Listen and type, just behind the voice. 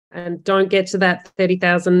and don't get to that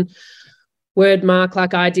 30,000 word mark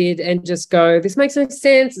like I did and just go, this makes no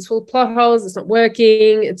sense, it's full of plot holes, it's not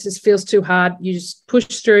working, it just feels too hard. You just push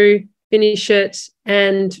through, finish it,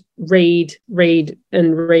 and read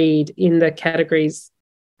in the categories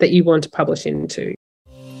that you want to publish into.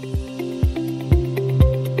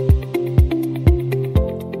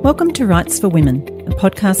 Welcome to Writes for Women, a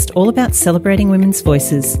podcast all about celebrating women's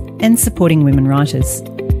voices and supporting women writers.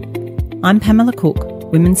 I'm Pamela Cook,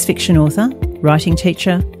 women's fiction author, writing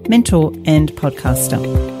teacher, mentor and podcaster.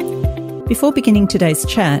 Before beginning today's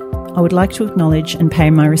chat, I would like to acknowledge and pay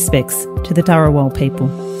my respects to the Dharawal people,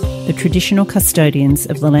 the traditional custodians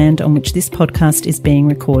of the land on which this podcast is being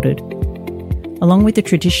recorded, along with the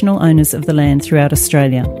traditional owners of the land throughout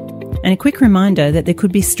Australia. And a quick reminder that there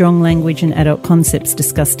could be strong language and adult concepts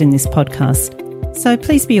discussed in this podcast, so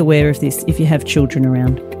please be aware of this if you have children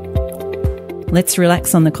around. Let's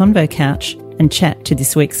relax on the convo couch and chat to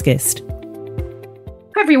this week's guest.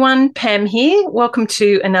 Hi everyone, Pam here. Welcome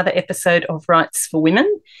to another episode of Writes for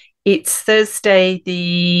Women. It's Thursday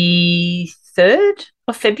the 3rd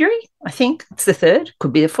of February, I think. It's the 3rd,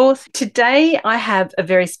 could be the 4th. Today I have a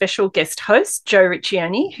very special guest host, Jo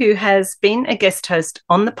Riccioni, who has been a guest host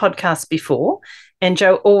on the podcast before, and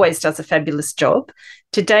Jo always does a fabulous job.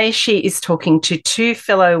 Today she is talking to two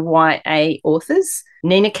fellow YA authors,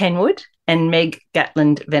 Nina Kenwood and Meg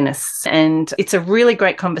Gatland-Venice. And it's a really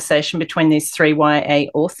great conversation between these three YA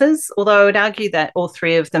authors, although I would argue that all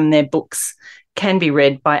three of them, their books can be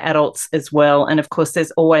read by adults as well. And of course,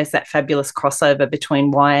 there's always that fabulous crossover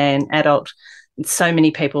between YA and adult. So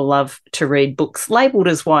many people love to read books labelled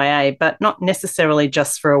as YA, but not necessarily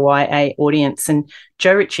just for a YA audience. And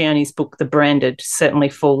Jo Riccioni's book, The Branded, certainly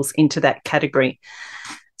falls into that category.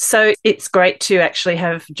 So it's great to actually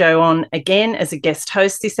have Jo on again as a guest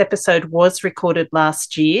host. This episode was recorded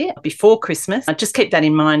last year before Christmas. Just keep that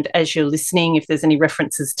in mind as you're listening. If there's any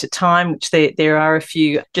references to time, which there are a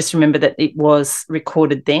few, just remember that it was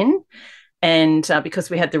recorded then. And because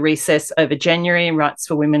we had the recess over January and Writes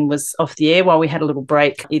for Women was off the air while we had a little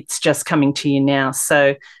break, it's just coming to you now.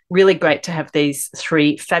 So really great to have these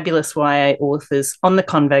three fabulous YA authors on the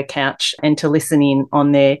convo couch and to listen in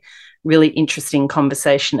on their really interesting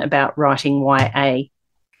conversation about writing YA.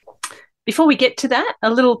 Before we get to that, a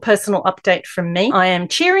little personal update from me. I am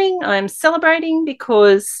cheering, I am celebrating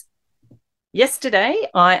because yesterday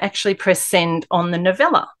I actually pressed send on the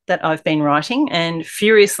novella that I've been writing and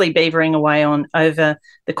furiously beavering away on over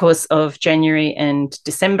the course of January and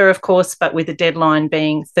December, of course, but with the deadline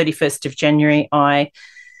being 31st of January, I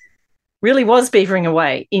really was beavering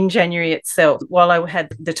away in January itself while I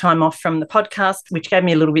had the time off from the podcast, which gave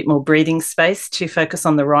me a little bit more breathing space to focus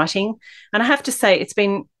on the writing. And I have to say, it's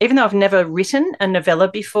been, even though I've never written a novella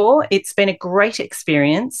before, it's been a great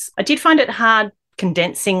experience. I did find it hard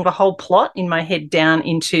condensing the whole plot in my head down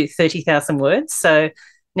into 30,000 words. So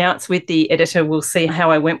now it's with the editor. We'll see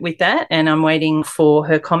how I went with that. And I'm waiting for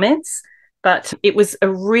her comments. But it was a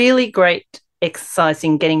really great exercise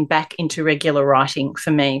in getting back into regular writing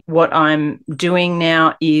for me. What I'm doing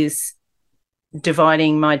now is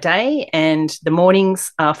dividing my day, and the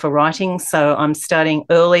mornings are for writing. So I'm starting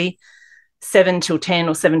early, 7 till 10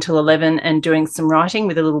 or 7 till 11, and doing some writing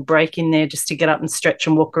with a little break in there just to get up and stretch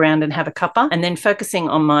and walk around and have a cuppa, and then focusing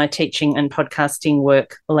on my teaching and podcasting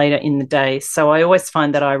work later in the day. So I always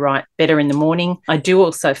find that I write better in the morning. I do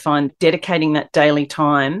also find dedicating that daily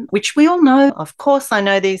time, which we all know, of course, I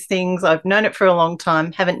know these things. I've known it for a long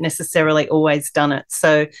time, haven't necessarily always done it.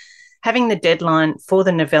 So having the deadline for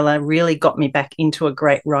the novella really got me back into a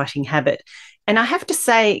great writing habit. And I have to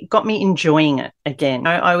say, got me enjoying it again.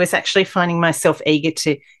 I was actually finding myself eager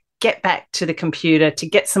to get back to the computer, to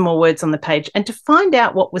get some more words on the page and to find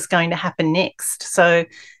out what was going to happen next. So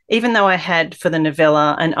even though I had for the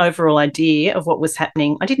novella an overall idea of what was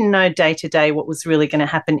happening, I didn't know day to day what was really going to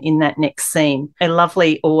happen in that next scene. It's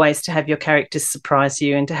lovely always to have your characters surprise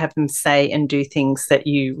you and to have them say and do things that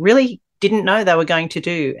you really didn't know they were going to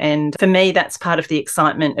do. And for me, that's part of the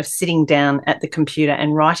excitement of sitting down at the computer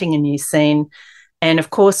and writing a new scene. And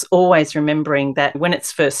of course, always remembering that when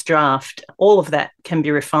it's first draft, all of that can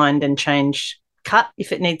be refined and changed, cut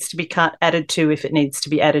if it needs to be cut, added to if it needs to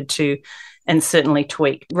be added to, and certainly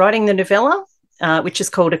tweaked. Writing the novella, which is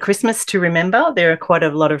called A Christmas to Remember, there are quite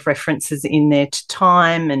a lot of references in there to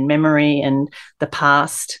time and memory and the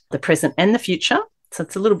past, the present and the future. So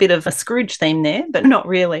it's a little bit of a Scrooge theme there, but not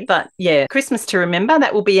really. But yeah, Christmas to Remember,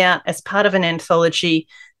 that will be out as part of an anthology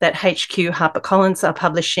that HQ HarperCollins are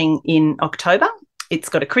publishing in October. It's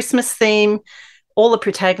got a Christmas theme. All the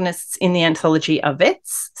protagonists in the anthology are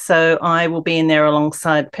vets. So I will be in there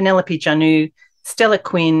alongside Penelope Janu, Stella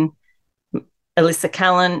Quinn, Alyssa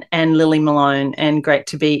Callan and Lily Malone, and great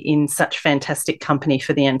to be in such fantastic company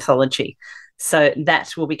for the anthology. So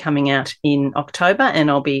that will be coming out in October, and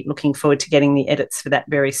I'll be looking forward to getting the edits for that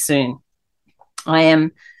very soon. I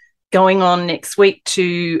am going on next week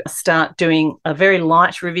to start doing a very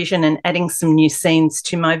light revision and adding some new scenes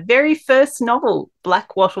to my very first novel,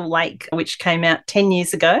 Black Wattle Lake, which came out 10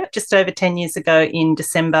 years ago, just over 10 years ago in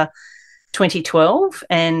December 2012.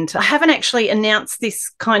 And I haven't actually announced this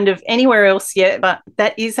kind of anywhere else yet, but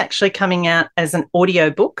that is actually coming out as an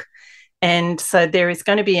audiobook. And so there is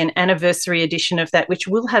going to be an anniversary edition of that, which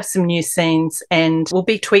will have some new scenes and will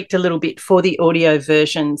be tweaked a little bit for the audio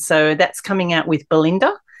version. So that's coming out with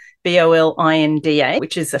Bolinda, Bolinda,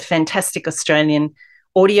 which is a fantastic Australian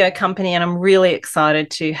audio company. And I'm really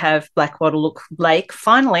excited to have Black Wattle Lake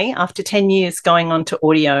finally, after 10 years, going on to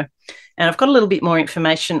audio. And I've got a little bit more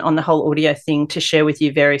information on the whole audio thing to share with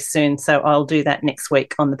you very soon. So I'll do that next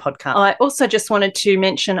week on the podcast. I also just wanted to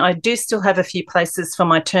mention I do still have a few places for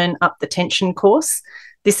my Turn Up the Tension course.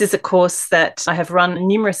 This is a course that I have run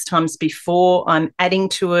numerous times before. I'm adding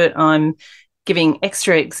to it. I'm giving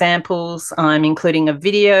extra examples. I'm including a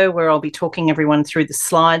video where I'll be talking everyone through the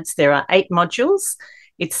slides. There are 8 modules.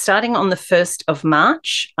 It's starting on the 1st of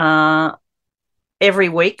March. Every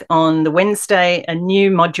week on the Wednesday, a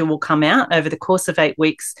new module will come out over the course of 8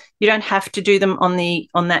 weeks. You don't have to do them on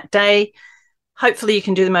that day. Hopefully you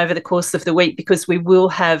can do them over the course of the week, because we will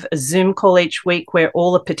have a Zoom call each week where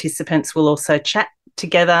all the participants will also chat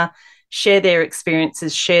together, share their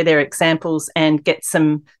experiences, share their examples, and get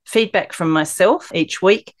some feedback from myself each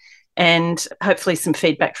week, and hopefully some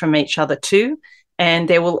feedback from each other too. And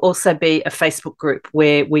there will also be a Facebook group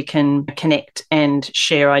where we can connect and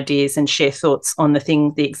share ideas and share thoughts on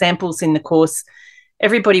the examples in the course.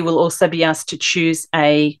 Everybody will also be asked to choose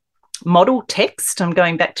a model text. I'm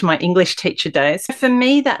going back to my English teacher days. For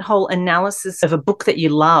me, that whole analysis of a book that you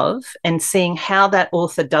love and seeing how that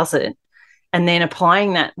author does it, and then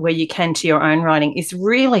applying that where you can to your own writing, is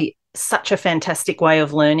really such a fantastic way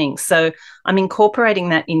of learning. So I'm incorporating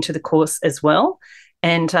that into the course as well.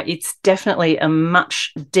 And it's definitely a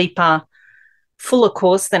much deeper, fuller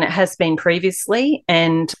course than it has been previously.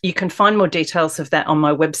 And you can find more details of that on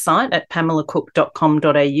my website at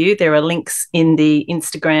pamelacook.com.au. There are links in the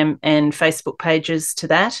Instagram and Facebook pages to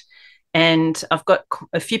that. And I've got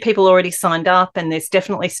a few people already signed up, and there's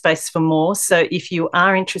definitely space for more. So if you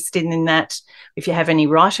are interested in that, if you have any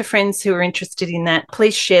writer friends who are interested in that,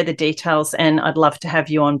 please share the details, and I'd love to have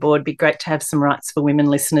you on board. It'd be great to have some Rights for Women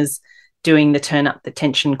listeners doing the Turn Up the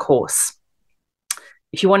Tension course.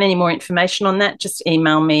 If you want any more information on that, just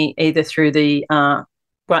email me either through the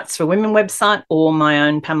Rights for Women website or my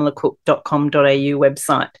own pamelacook.com.au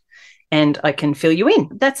website, and I can fill you in.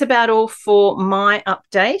 That's about all for my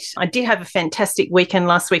update. I did have a fantastic weekend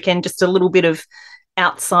last weekend, just a little bit of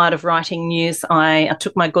outside of writing news. I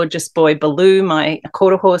took my gorgeous boy Baloo, my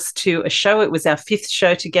quarter horse, to a show. It was our 5th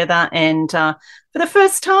show together, and for the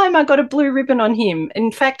first time I got a blue ribbon on him.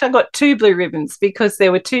 In fact, I got 2 blue ribbons, because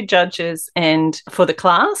there were 2 judges and for the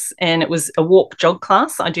class, and it was a walk jog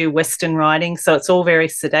class. I do Western riding, so it's all very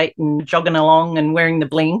sedate and jogging along and wearing the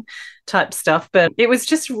bling type stuff. But it was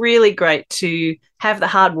just really great to have the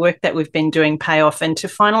hard work that we've been doing pay off, and to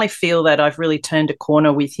finally feel that I've really turned a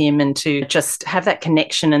corner with him, and to just have that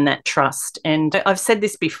connection and that trust. And I've said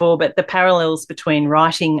this before, but the parallels between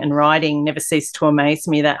writing and riding never cease to amaze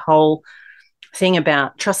me. That whole thing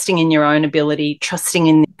about trusting in your own ability, trusting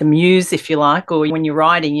in the muse, if you like, or when you're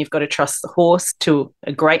riding, you've got to trust the horse to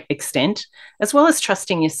a great extent, as well as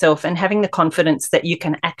trusting yourself and having the confidence that you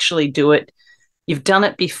can actually do it. You've done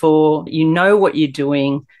it before, you know what you're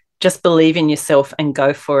doing, just believe in yourself and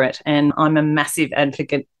go for it. And I'm a massive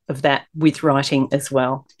advocate of that with writing as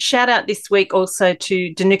well. Shout out this week also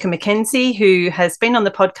to Danuka McKenzie, who has been on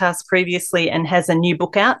the podcast previously and has a new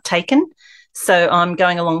book out, Taken. So I'm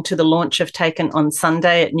going along to the launch of Taken on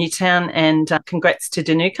Sunday at Newtown, and congrats to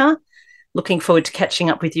Danuka. Looking forward to catching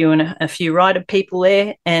up with you and a few writer people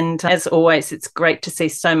there. And as always, it's great to see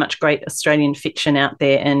so much great Australian fiction out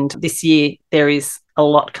there. And this year there is a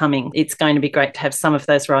lot coming. It's going to be great to have some of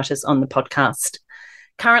those writers on the podcast.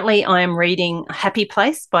 Currently, I am reading Happy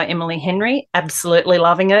Place by Emily Henry. Absolutely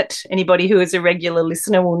loving it. Anybody who is a regular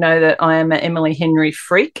listener will know that I am an Emily Henry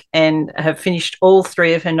freak and have finished all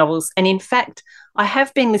 3 of her novels. And in fact, I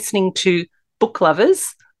have been listening to Book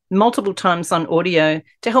Lovers multiple times on audio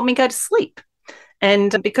to help me go to sleep.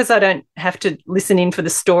 And because I don't have to listen in for the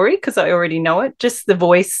story, because I already know it, just the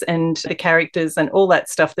voice and the characters and all that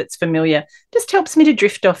stuff that's familiar just helps me to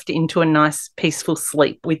drift off into a nice, peaceful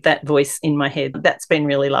sleep with that voice in my head. That's been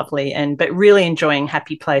really lovely. But really enjoying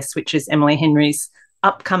Happy Place, which is Emily Henry's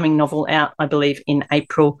upcoming novel out, I believe, in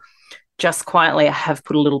April. Just quietly, I have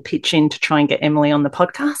put a little pitch in to try and get Emily on the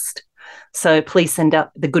podcast. So please send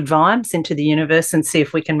up the good vibes into the universe and see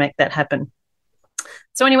if we can make that happen.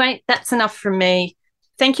 So anyway, that's enough from me.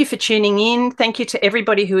 Thank you for tuning in. Thank you to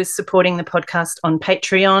everybody who is supporting the podcast on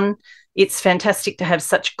Patreon. It's fantastic to have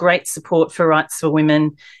such great support for Rights for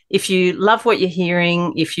Women. If you love what you're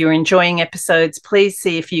hearing, if you're enjoying episodes, please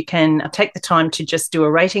see if you can take the time to just do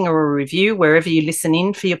a rating or a review wherever you listen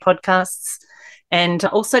in for your podcasts. And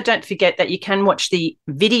also don't forget that you can watch the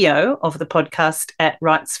video of the podcast at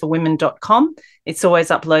rightsforwomen.com. It's always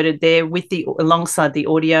uploaded there alongside the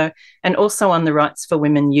audio, and also on the Rights for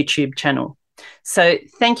Women YouTube channel. So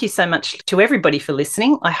thank you so much to everybody for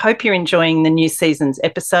listening. I hope you're enjoying the new season's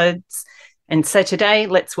episodes. And so today,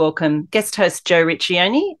 let's welcome guest host Jo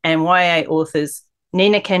Riccioni and YA authors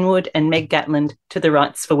Nina Kenwood and Meg Gatland to the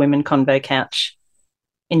Rights for Women Convo Couch.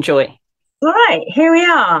 Enjoy. Right, here we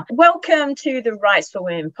are. Welcome to the Rights for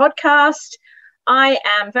Women podcast. I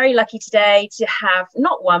am very lucky today to have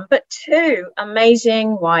not one, but two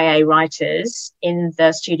amazing YA writers in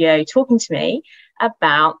the studio talking to me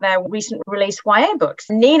about their recent released YA books.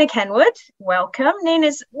 Nina Kenwood, welcome.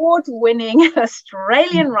 Nina's award-winning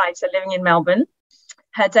Australian writer living in Melbourne.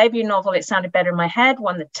 Her debut novel, It Sounded Better in My Head,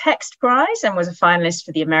 won the Text Prize and was a finalist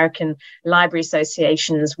for the American Library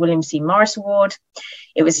Association's William C. Morris Award.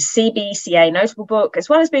 It was a CBCA notable book, as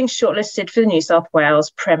well as being shortlisted for the New South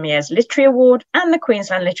Wales Premier's Literary Award and the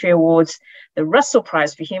Queensland Literary Awards, the Russell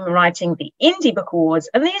Prize for Human Writing, the Indie Book Awards,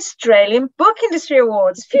 and the Australian Book Industry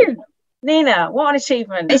Awards. Phew! Nina, what an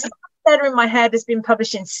achievement. It's Better in My Head has been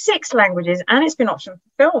published in 6 languages and it's been optioned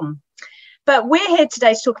for film. But we're here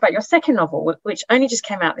today to talk about your second novel, which only just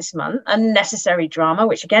came out this month, Unnecessary Drama,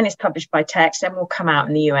 which again is published by Text and will come out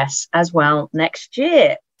in the US as well next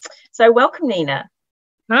year. So welcome, Nina.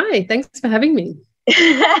 Hi, thanks for having me.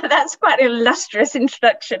 That's quite an illustrious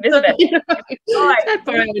introduction, isn't it? That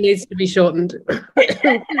bio needs to be shortened.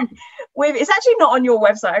 It's actually not on your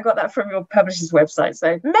website. I got that from your publisher's website.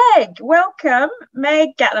 So Meg, welcome. Meg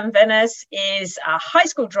Gatland-Venice is a high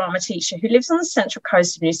school drama teacher who lives on the central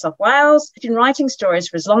coast of New South Wales. She's been writing stories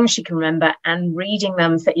for as long as she can remember and reading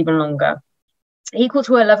them for even longer. Equal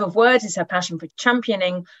to her love of words is her passion for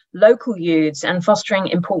championing local youths and fostering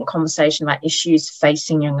important conversation about issues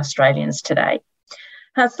facing young Australians today.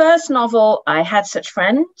 Her first novel, I Had Such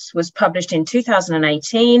Friends, was published in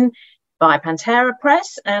 2018 by Pantera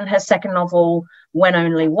Press, and her second novel, When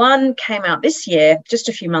Only One, came out this year, just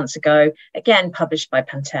a few months ago, again published by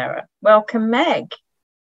Pantera. Welcome, Meg.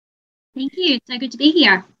 Thank you. So good to be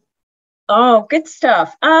here. Oh, good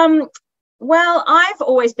stuff. Well, I've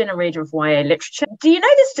always been a reader of YA literature. Do you know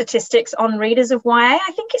the statistics on readers of YA?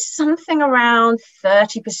 I think it's something around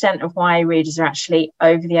 30% of YA readers are actually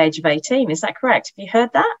over the age of 18. Is that correct? Have you heard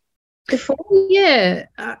that before? Yeah,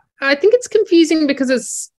 I think it's confusing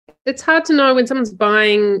because it's hard to know when someone's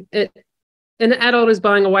buying it. An adult is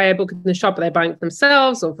buying a YA book in the shop, are they buying it for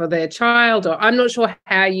themselves or for their child? Or I'm not sure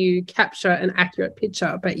how you capture an accurate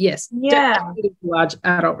picture, but yes, definitely large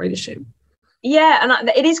adult readership. Yeah, and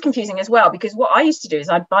it is confusing as well, because what I used to do is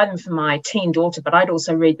I'd buy them for my teen daughter, but I'd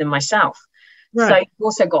also read them myself. Right. So you've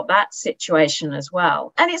also got that situation as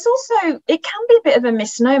well. And it's also, it can be a bit of a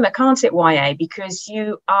misnomer, can't it, YA? Because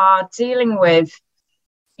you are dealing with,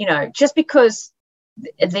 just because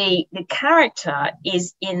the character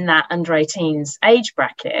is in that under 18s age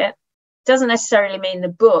bracket doesn't necessarily mean the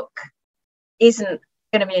book isn't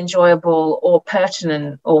going to be enjoyable or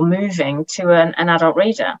pertinent or moving to an adult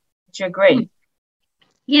reader. Do you agree?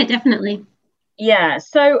 Yeah, definitely. Yeah.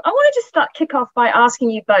 So I wanted to kick off by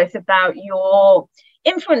asking you both about your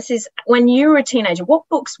influences when you were a teenager. What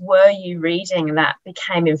books were you reading that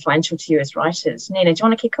became influential to you as writers? Nina, do you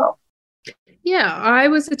want to kick off? Yeah, I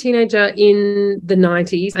was a teenager in the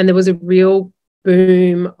 90s and there was a real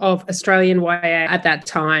boom of Australian YA at that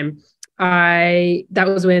time. That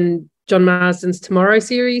was when John Marsden's Tomorrow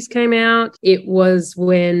series came out. It was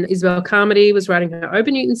when Isabel Carmody was writing her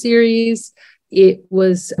Ober Newton series. It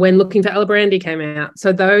was when Looking for Alibrandi came out.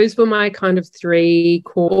 So those were my kind of 3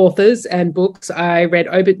 core authors and books. I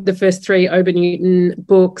read the first 3 Ober Newton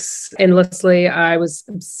books endlessly. I was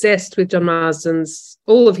obsessed with John Marsden's,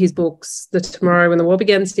 all of his books, the Tomorrow When the War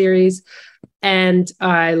Began series. And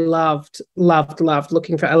I loved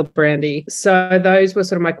Looking for Alibrandi. So those were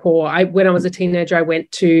sort of my core. When I was a teenager, I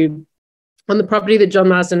went to, on the property that John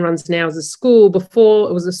Marsden runs now as a school. Before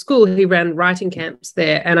it was a school, he ran writing camps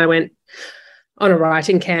there. And I went on a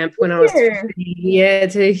writing camp when I was 15,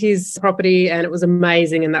 to his property, and it was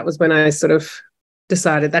amazing. And that was when I sort of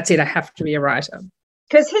decided, that's it, I have to be a writer.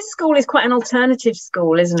 Because his school is quite an alternative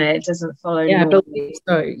school, isn't it? It doesn't follow. Yeah, I believe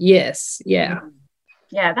so. Yes. Yeah.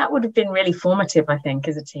 Yeah, that would have been really formative, I think,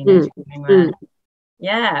 as a teenager.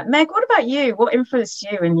 Yeah. Meg, what about you? What influenced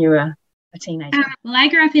you when you were a teenager? Well,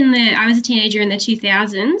 I was a teenager in the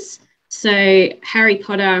 2000s. So Harry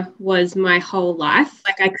Potter was my whole life.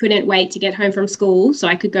 Like, I couldn't wait to get home from school so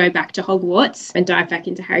I could go back to Hogwarts and dive back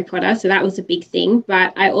into Harry Potter. So that was a big thing.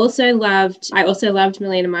 But I also loved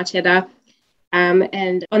Melina Marchetta.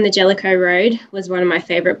 And On the Jellicoe Road was one of my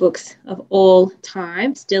favourite books of all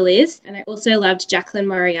time, still is. And I also loved Jacqueline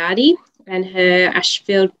Moriarty and her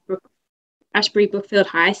Ashbury Brookfield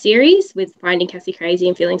High series with Finding Cassie Crazy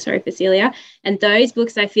and Feeling Sorry for Celia. And those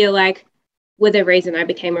books, I feel like, were the reason I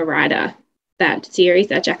became a writer, that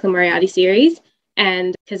Jacqueline Moriarty series.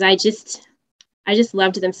 And because I just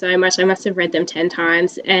loved them so much. I must have read them 10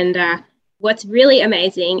 times. And what's really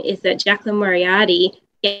amazing is that Jacqueline Moriarty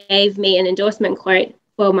gave me an endorsement quote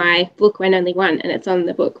for my book When Only One, and it's on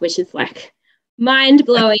the book, which is like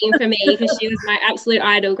mind-blowing for me because she was my absolute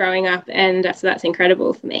idol growing up, and so that's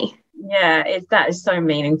incredible for me. Yeah, that is so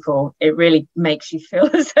meaningful. It really makes you feel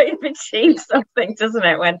as though you've achieved something, doesn't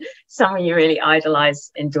it, when someone you really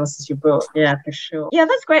idolize endorses your book? Yeah, for sure. Yeah,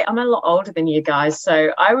 that's great. I'm a lot older than you guys.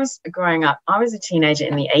 So I was a teenager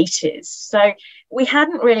in the 80s. So we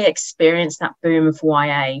hadn't really experienced that boom of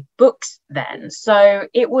YA books then. So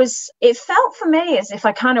it felt for me as if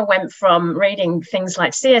I kind of went from reading things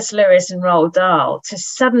like C.S. Lewis and Roald Dahl to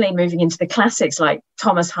suddenly moving into the classics like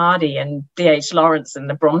Thomas Hardy and D.H. Lawrence and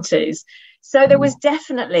the Brontes. So there was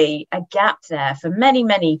definitely a gap there for many,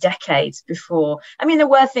 many decades before. I mean, there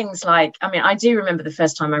were things like, I do remember the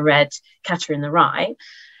first time I read Catcher in the Rye,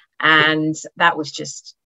 and that was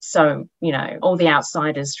just so, All the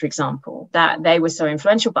Outsiders, for example, that they were so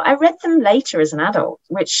influential. But I read them later as an adult,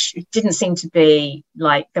 which didn't seem to be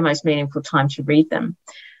like the most meaningful time to read them.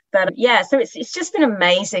 But yeah, so it's just been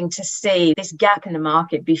amazing to see this gap in the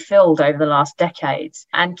market be filled over the last decades.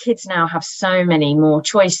 And kids now have so many more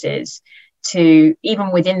choices to,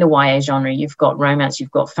 even within the YA genre, you've got romance,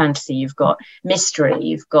 you've got fantasy, you've got mystery,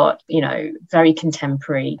 you've got, very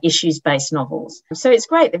contemporary issues-based novels. So it's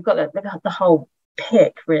great. They've got the whole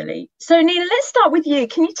pick, really. So Nina, let's start with you.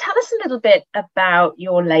 Can you tell us a little bit about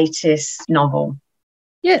your latest novel?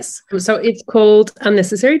 Yes. So it's called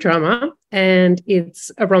Unnecessary Drama, and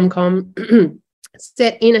it's a rom-com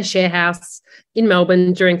set in a share house in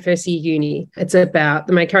Melbourne during first year uni. It's about,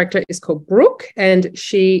 the main character is called Brooke, and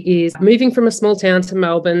she is moving from a small town to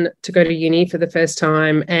Melbourne to go to uni for the first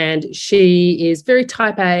time. And she is very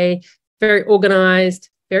type A, very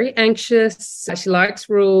organised, very anxious. She likes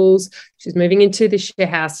rules. She's moving into the share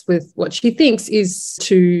house with what she thinks is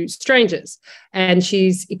two strangers. And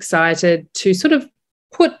she's excited to sort of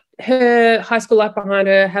put her high school life behind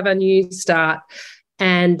her, have a new start.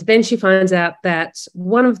 And then she finds out that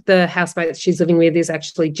one of the housemates she's living with is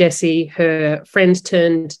actually Jessie, her friend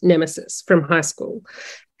turned nemesis from high school.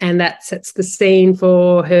 And that sets the scene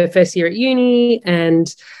for her first year at uni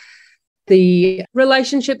and the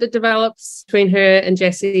relationship that develops between her and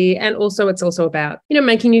Jessie. And also it's also about,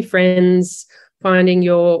 making new friends, finding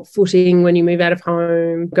your footing when you move out of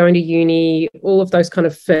home, going to uni, all of those kind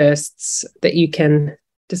of firsts that you can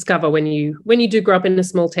discover when you do grow up in a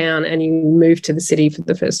small town and you move to the city for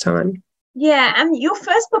the first time. Yeah, and your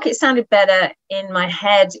first book, It Sounded Better in My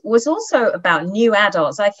Head, was also about new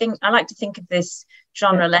adults. I think I like to think of this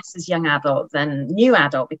genre less as young adult than new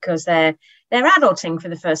adult, because they're adulting for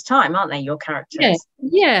the first time, aren't they, your characters?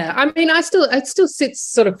 Yeah. It still sits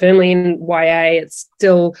sort of firmly in YA. It's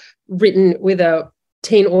still written with a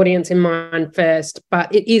teen audience in mind first,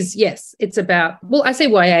 but it is, yes, it's about, I say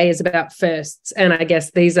YA is about firsts, and I guess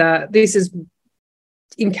this is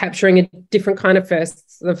in capturing a different kind of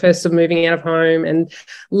firsts, the first of moving out of home and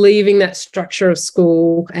leaving that structure of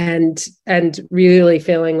school and really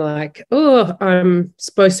feeling like, I'm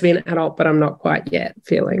supposed to be an adult, but I'm not quite yet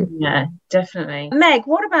feeling. Yeah, definitely. Meg,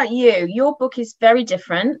 what about you? Your book is very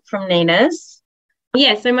different from Nina's.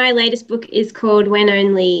 Yeah, so my latest book is called When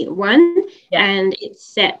Only One, and it's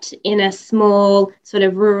set in a small sort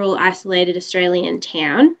of rural, isolated Australian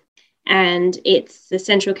town. And the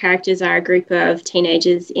central characters are a group of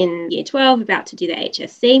teenagers in year 12 about to do the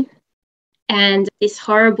HSC. And this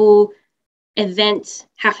horrible event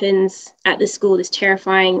happens at the school, this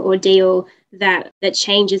terrifying ordeal that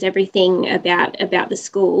changes everything about the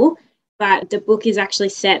school. But the book is actually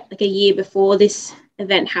set like a year before this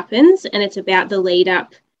event happens, and it's about the lead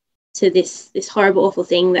up to this horrible, awful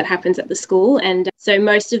thing that happens at the school. And so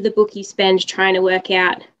most of the book you spend trying to work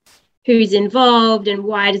out who's involved and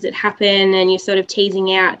why does it happen, and you're sort of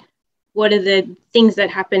teasing out what are the things that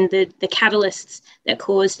happened, the catalysts that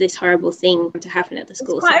caused this horrible thing to happen at the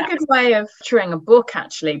school. It's quite a good way of structuring a book,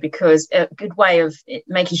 actually, because a good way of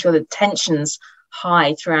making sure that tension's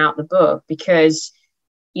high throughout the book, because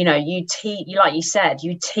you know, like you said,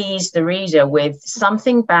 you tease the reader with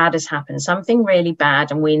something bad has happened, something really bad,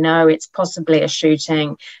 and we know it's possibly a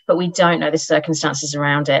shooting, but we don't know the circumstances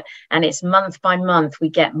around it. And it's month by month we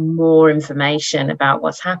get more information about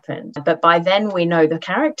what's happened. But by then we know the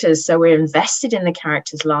characters, so we're invested in the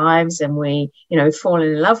characters' lives, and we, you know, fall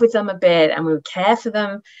in love with them a bit, and we care for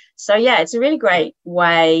them. So yeah, it's a really great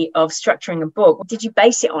way of structuring a book. Did you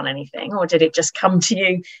base it on anything, or did it just come to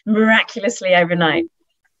you miraculously overnight?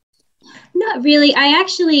 Not really. I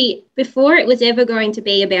actually, before it was ever going to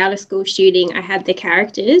be about a school shooting, I had the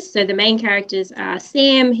characters. So the main characters are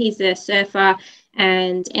Sam, he's a surfer,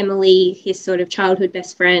 and Emily, his sort of childhood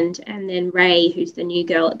best friend, and then Ray, who's the new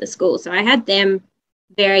girl at the school. So I had them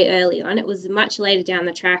very early on. It was much later down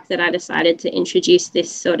the track that I decided to introduce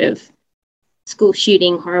this sort of school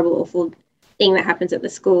shooting, horrible, awful thing that happens at the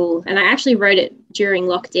school. And I actually wrote it during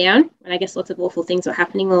lockdown, and I guess lots of awful things were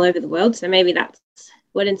happening all over the world. So maybe that's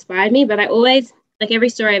what inspired me. But I always, like every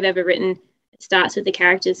story I've ever written, it starts with the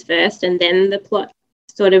characters first, and then the plot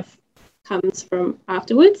sort of comes from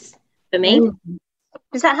afterwards for me.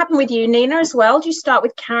 Does that happen with you, Nina, as well? Do you start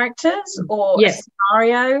with characters or Yes. a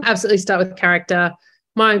scenario? Absolutely start with character.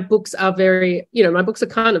 My books are very, you know, my books are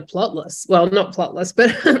kind of plotless. Well, not plotless,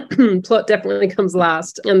 but plot definitely comes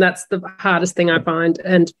last. And that's the hardest thing I find.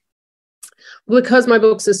 And because my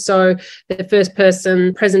books are so the first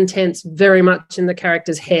person, present tense, very much in the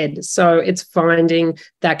character's head. So it's finding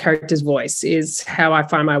that character's voice is how I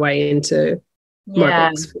find my way into my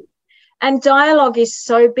books. And dialogue is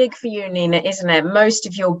so big for you, Nina, isn't it? Most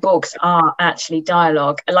of your books are actually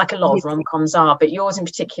dialogue, like a lot of rom-coms are, but yours in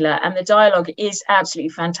particular. And the dialogue is absolutely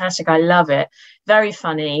fantastic. I love it. Very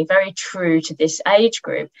funny, very true to this age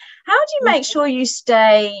group. How do you make sure you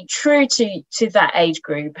stay true to that age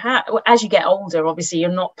group? As you get older, obviously,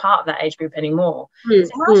 you're not part of that age group anymore. So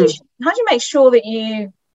how do you make sure that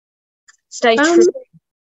you stay true?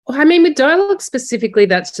 I mean, with dialogue specifically,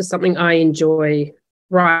 that's just something I enjoy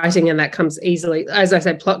writing, and that comes easily. As I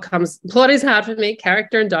said, plot is hard for me.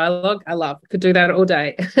 Character and dialogue, I love. Could do that all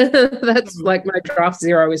day. That's like my draft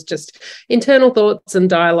zero is just internal thoughts and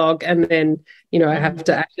dialogue, and then, you know, I have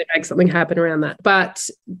to actually make something happen around that. But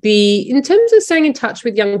in terms of staying in touch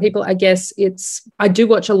with young people, I guess I do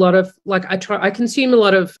watch a lot of, like, I consume a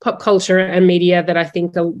lot of pop culture and media that I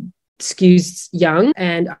think skews young,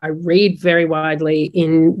 and I read very widely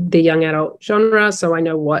in the young adult genre, so I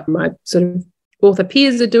know what my sort of author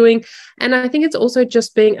peers are doing. And I think it's also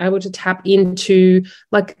just being able to tap into,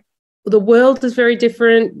 like, the world is very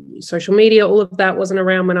different. Social media, all of that wasn't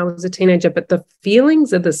around when I was a teenager, but the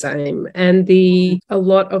feelings are the same. And a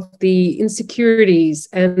lot of the insecurities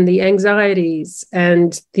and the anxieties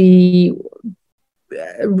and the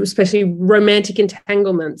especially romantic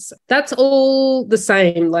entanglements, that's all the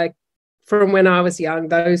same. Like, from when I was young,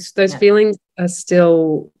 those feelings are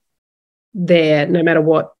still there, no matter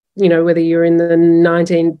what. You know, whether you're in the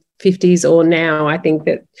 1950s or now, I think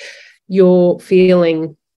that you're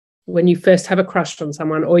feeling when you first have a crush on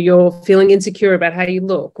someone, or you're feeling insecure about how you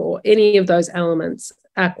look, or any of those elements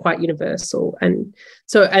are quite universal. And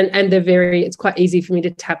so, and they're it's quite easy for me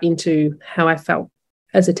to tap into how I felt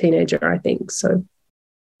as a teenager, I think. So,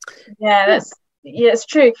 it's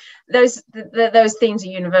true. Those themes are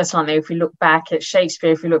universal, aren't they? If we look back at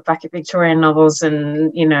Shakespeare, if we look back at Victorian novels,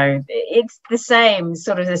 and, you know, it's the same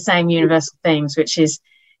universal themes, which is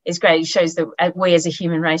great. It shows that we as a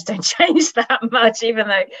human race don't change that much, even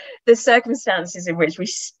though the circumstances in which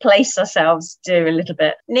we place ourselves do a little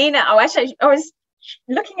bit. Nina, I was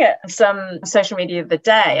looking at some social media the other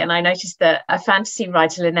day, and I noticed that a fantasy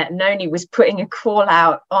writer, Lynette Noni, was putting a call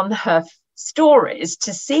out on her stories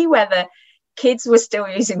to see whether kids were still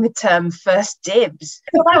using the term first dibs.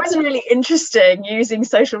 So that was really interesting, using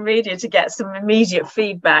social media to get some immediate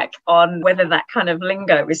feedback on whether that kind of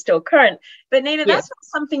lingo is still current. But Nina, that's not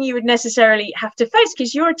something you would necessarily have to face,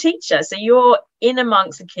 because you're a teacher, so you're in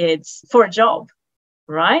amongst the kids for a job,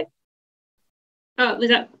 right? Oh, was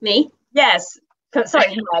that me? Yes.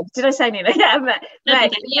 Sorry, did I say Nina? Yeah,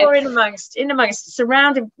 Meg, you're in amongst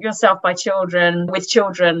surrounding yourself by children, with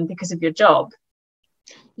children, because of your job.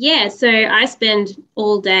 Yeah, so I spend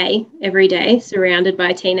all day, every day, surrounded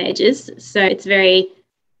by teenagers. So it's very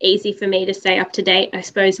easy for me to stay up to date, I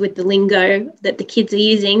suppose, with the lingo that the kids are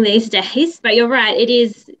using these days. But you're right, it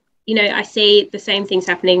is, you know, I see the same things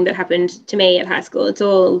happening that happened to me at high school. It's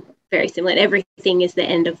all very similar. Everything is the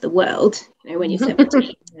end of the world, you know, when you're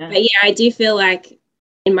 17. But yeah, I do feel like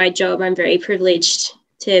in my job, I'm very privileged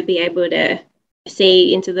to be able to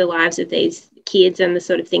see into the lives of these kids and the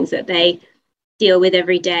sort of things that they deal with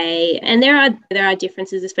every day. And there are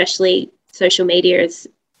differences, especially social media is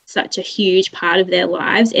such a huge part of their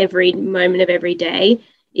lives. Every moment of every day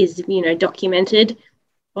is, documented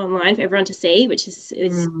online for everyone to see, which is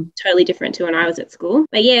totally different to when I was at school.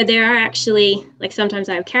 But yeah, there are actually, like, sometimes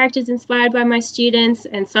I have characters inspired by my students,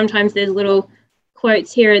 and sometimes there's little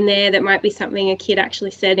quotes here and there that might be something a kid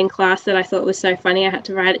actually said in class that I thought was so funny I had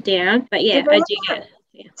to write it down. But yeah, I do get it.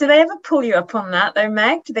 Yeah. Do they ever pull you up on that though,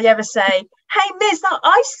 Meg? Do they ever say, hey, Miss,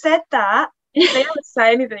 I said that? Do they ever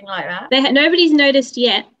say anything like that? Nobody's noticed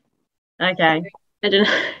yet. Okay. I don't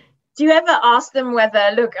know. Do you ever ask them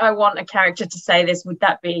whether, look, I want a character to say this? Would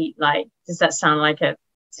that be like, does that sound like a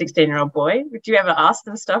 16-year-old boy? Would you ever ask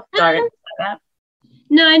them stuff directly like that?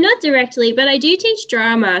 No, not directly, but I do teach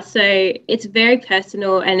drama, so it's very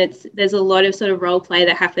personal, and there's a lot of sort of role play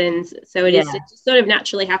that happens. So it just sort of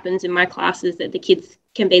naturally happens in my classes that the kids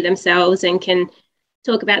can be themselves and can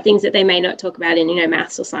talk about things that they may not talk about in,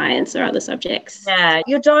 maths or science or other subjects. Yeah,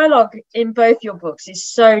 your dialogue in both your books is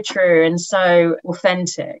so true and so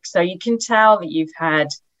authentic. So you can tell that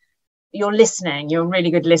you're listening, you're really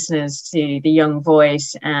good listeners to the young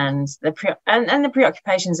voice and the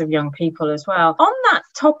preoccupations of young people as well. On that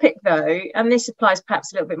topic though, and this applies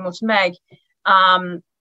perhaps a little bit more to Meg,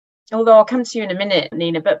 although I'll come to you in a minute,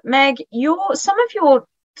 Nina, but Meg, some of your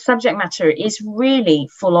subject matter is really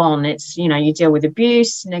full on. It's, you deal with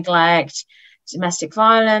abuse, neglect, domestic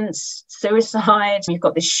violence, suicide, you've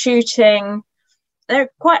got this shooting. They're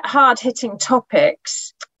quite hard-hitting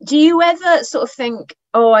topics. Do you ever sort of think,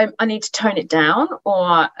 I need to tone it down?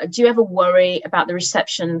 Or do you ever worry about the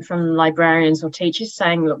reception from librarians or teachers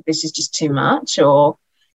saying, look, this is just too much? Or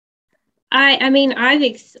I mean,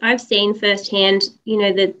 I've seen firsthand,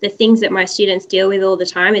 the things that my students deal with all the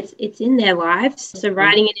time. It's in their lives. So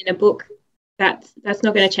writing it in a book, that's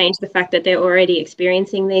not going to change the fact that they're already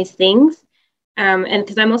experiencing these things. And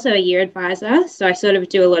because I'm also a year advisor, so I sort of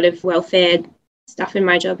do a lot of welfare stuff in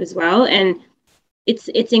my job as well. And it's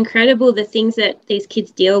incredible the things that these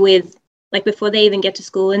kids deal with, like before they even get to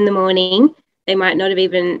school in the morning. They might not have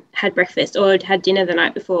even had breakfast or had dinner the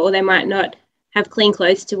night before, or they might not have clean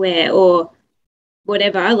clothes to wear or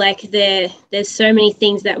whatever. Like there's so many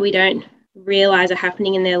things that we don't realize are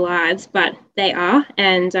happening in their lives, but they are.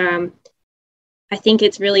 And I think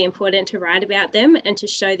it's really important to write about them and to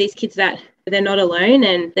show these kids that they're not alone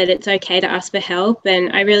and that it's okay to ask for help.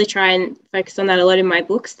 And I really try and focus on that a lot in my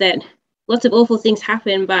books, that lots of awful things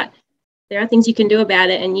happen, but there are things you can do about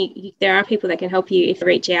it, and there are people that can help you if you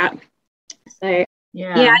reach out. So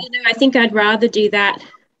yeah, I think I'd rather do that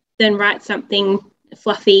than write something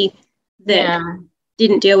fluffy that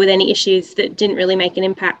didn't deal with any issues, that didn't really make an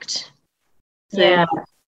impact. So.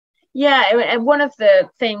 Yeah. One of the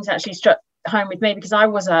things actually struck home with me, because I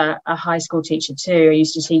was a high school teacher too. I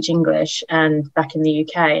used to teach English and back in the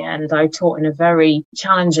UK, and I taught in a very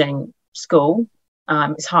challenging school.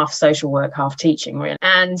 It's half social work, half teaching, really.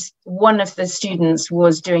 And one of the students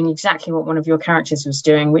was doing exactly what one of your characters was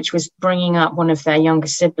doing, which was bringing up one of their younger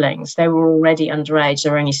siblings. They were already underage. They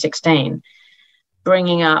were only 16.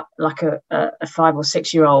 Bringing up like a 5 or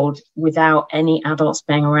 6 year old without any adults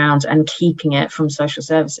being around and keeping it from social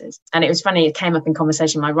services. And it was funny, it came up in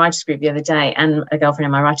conversation in my writers group the other day, and a girlfriend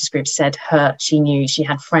in my writers group said she knew she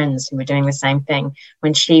had friends who were doing the same thing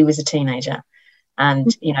when she was a teenager.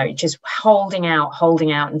 And, just holding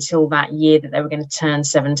out until that year that they were going to turn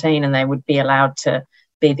 17 and they would be allowed to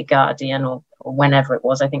be the guardian or whenever it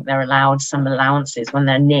was. I think they're allowed some allowances when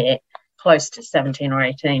they're close to 17 or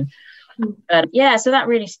 18. But so that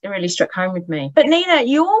really struck home with me. But Nina,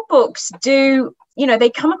 your books do, they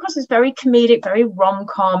come across as very comedic, very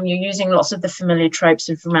rom-com. You're using lots of the familiar tropes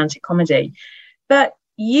of romantic comedy. But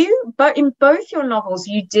in both your novels,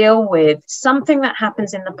 you deal with something that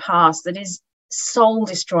happens in the past that is soul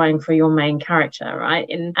destroying for your main character, right?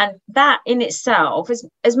 And that in itself,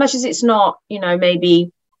 as much as it's not,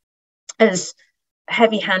 maybe as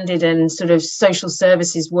heavy-handed and sort of social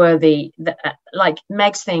services worthy like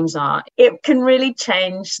Meg's themes are, it can really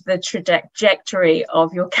change the trajectory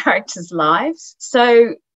of your characters' lives.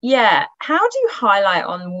 So how do you highlight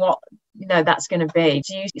on what that's going to be?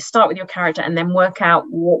 Do you start with your character and then work out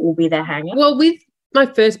what will be their hang-up? Well, with my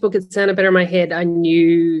first book, It Sounded Better in My Head, I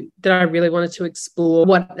knew that I really wanted to explore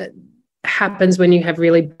what happens when you have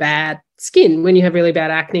really bad skin, when you have really bad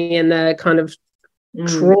acne, and the kind of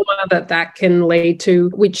trauma that can lead to,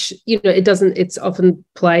 which, it's often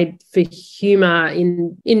played for humor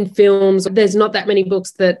in films. There's not that many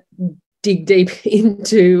books that dig deep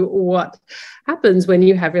into what happens when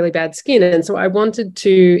you have really bad skin. And so I wanted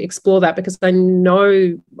to explore that because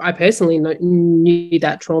I personally knew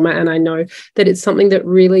that trauma, and I know that it's something that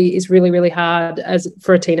really is really, really hard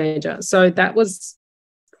for a teenager. So that was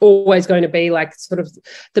always going to be like sort of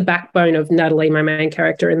the backbone of Natalie, my main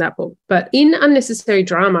character in that book. But in Unnecessary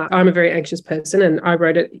Drama, I'm a very anxious person, and I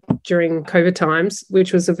wrote it during COVID times,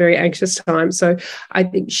 which was a very anxious time. So I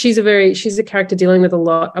think she's a character dealing with a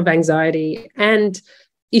lot of anxiety and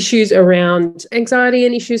issues around anxiety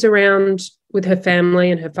and issues around with her family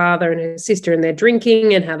and her father and her sister and their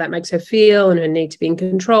drinking and how that makes her feel and her need to be in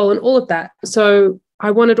control and all of that. So I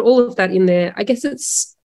wanted all of that in there. I guess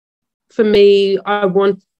it's, for me, I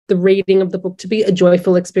want the reading of the book to be a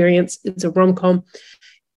joyful experience. It's a rom-com.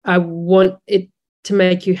 I want it to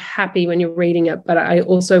make you happy when you're reading it, but I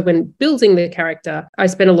also, when building the character, I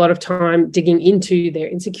spend a lot of time digging into their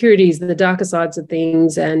insecurities, the darker sides of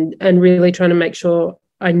things, and really trying to make sure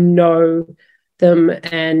I know them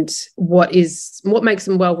and what makes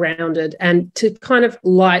them well-rounded, and to kind of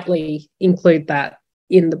lightly include that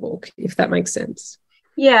in the book, if that makes sense.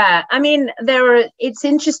 Yeah, I mean, it's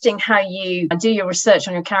interesting how you do your research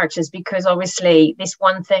on your characters, because obviously this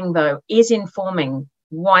one thing, though, is informing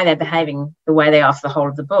why they're behaving the way they are for the whole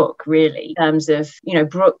of the book, really, in terms of,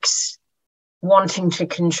 Brooks wanting to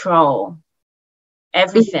control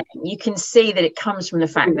everything. You can see that it comes from the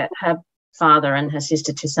fact that her father and her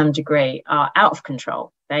sister, to some degree, are out of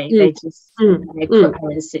control. They put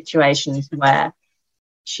her in situations where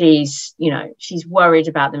she's worried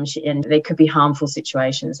about them, and they could be harmful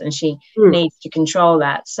situations, and she needs to control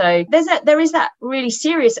that. So there is that really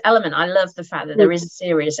serious element. I love the fact that there is a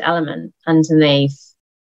serious element underneath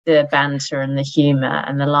the banter and the humor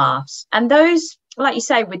and the laughs, and those, like you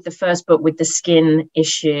say, with the first book with the skin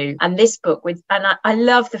issue, and this book I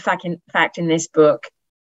love the fact in this book,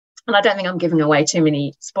 and I don't think I'm giving away too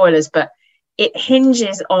many spoilers, but it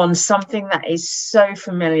hinges on something that is so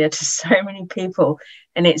familiar to so many people,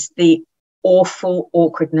 and it's the awful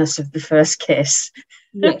awkwardness of the first kiss.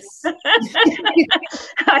 Yes.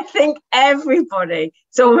 I think everybody,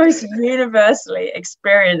 it's almost universally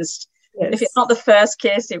experienced. Yes. If it's not the first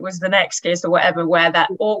kiss, it was the next kiss or whatever, where that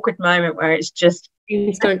awkward moment where it's just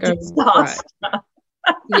things don't go right.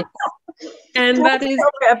 Yes. And that is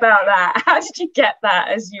a bit about that. How did you get that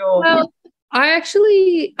as your... Well,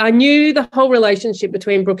 I knew the whole relationship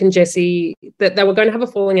between Brooke and Jessie, that they were going to have a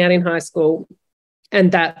falling out in high school,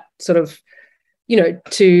 and that sort of,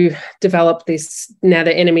 to develop this, now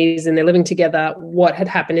they're enemies and they're living together, what had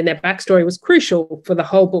happened in their backstory was crucial for the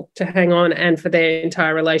whole book to hang on and for their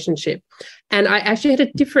entire relationship. And I actually had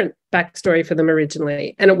a different backstory for them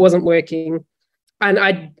originally, and it wasn't working. And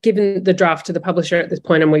I'd given the draft to the publisher at this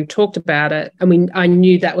point, and we talked about it, and I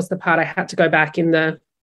knew that was the part I had to go back in the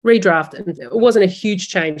redraft, and it wasn't a huge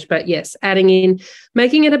change, but yes, adding in,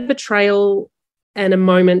 making it a betrayal and a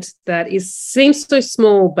moment that seems so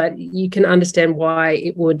small, but you can understand why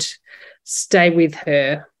it would stay with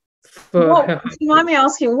her. Do you mind me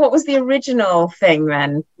asking, what was the original thing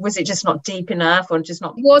then? Was it just not deep enough, or just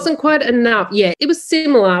not? It wasn't quite enough. Yeah, it was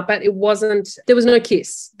similar, but it wasn't. There was no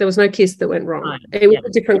kiss. There was no kiss that went wrong. Right. It was a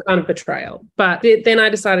different kind of betrayal. But then I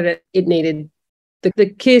decided it needed the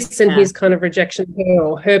kiss and his kind of rejection of her,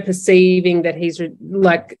 or her perceiving that he's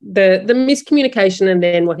like the miscommunication, and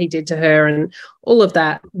then what he did to her, and all of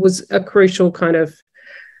that was a crucial kind of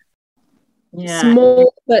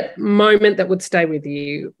small but moment that would stay with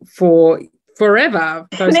you for forever.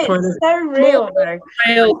 Those kind of so real,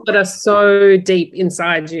 though, that are so deep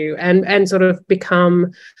inside you, and sort of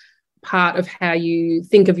become part of how you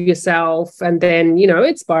think of yourself. And then,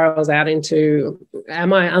 it spirals out into,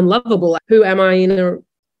 am I unlovable? Who am I in a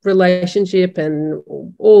relationship, and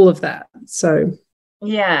all of that. So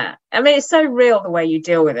yeah, I mean, it's so real the way you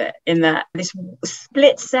deal with it, in that this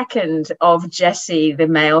split second of Jessie, the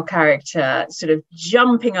male character, sort of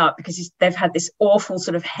jumping up because they've had this awful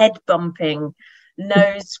sort of head bumping,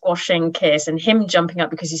 nose squashing kiss, and him jumping up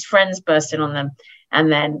because his friends burst in on them,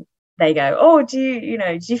 and then they go, oh, do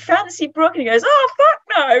you fancy Brooke? And he goes, oh, fuck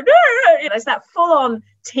no. There's that full-on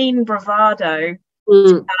teen bravado.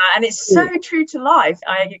 And it's so true to life.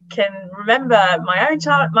 I can remember my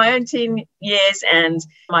own teen years, and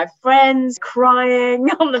my friends crying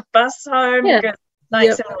on the bus home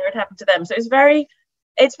because similar had happened to them. So it's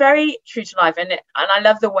very true to life, and I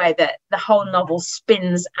love the way that the whole novel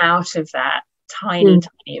spins out of that tiny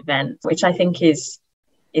event, which I think is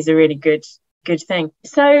a really good thing.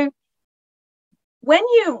 So when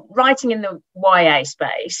you're writing in the YA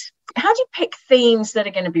space, how do you pick themes that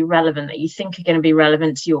are going to be relevant, that you think are going to be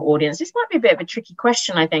relevant to your audience? This might be a bit of a tricky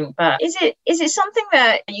question, I think, but is it something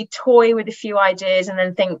that you toy with a few ideas and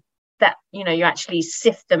then think that, you know, you actually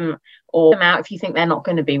sift them or them out if you think they're not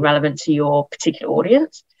going to be relevant to your particular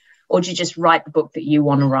audience? Or do you just write the book that you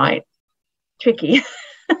want to write? Tricky.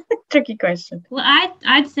 Tricky question. Well,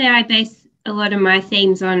 I'd say I base a lot of my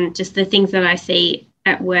themes on just the things that I see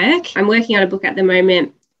at work. I'm working on a book at the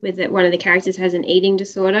moment with it. One of the characters has an eating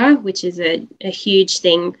disorder, which is a huge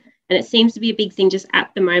thing. And it seems to be a big thing just at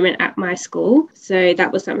the moment at my school. So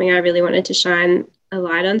that was something I really wanted to shine a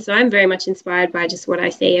light on. So I'm very much inspired by just what I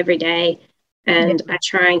see every day. And I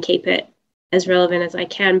try and keep it as relevant as I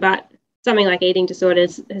can. But something like eating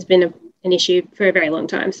disorders has been an issue for a very long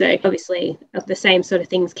time. So obviously the same sort of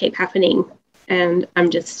things keep happening. And I'm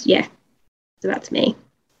just, so that's me.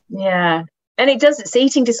 Yeah. And it's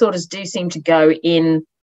eating disorders do seem to go in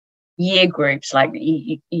year groups. Like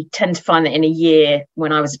you tend to find that in a year,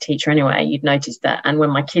 when I was a teacher anyway, you'd notice that. And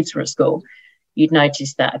when my kids were at school, you'd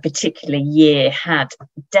notice that a particular year had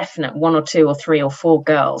definite 1 or 2 or 3 or 4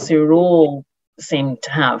 girls who were all seemed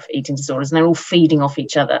to have eating disorders, and they're all feeding off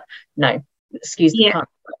each other. No, excuse the pun.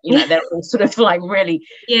 You know, they're all sort of like really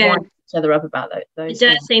winding each other up about those. It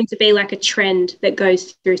does seem to be like a trend that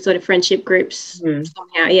goes through sort of friendship groups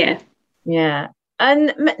somehow. Yeah.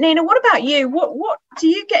 And Nina, what about you? What do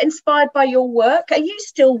you get inspired by your work? Are you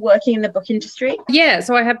still working in the book industry? Yeah,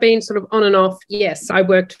 so I have been sort of on and off. Yes, I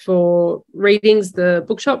worked for Readings, the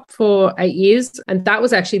bookshop, for 8 years, and that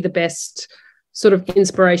was actually the best sort of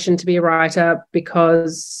inspiration to be a writer,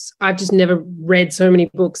 because I've just never read so many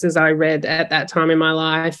books as I read at that time in my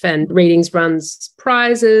life. And Readings runs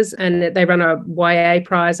prizes, and they run a YA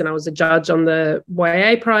prize, and I was a judge on the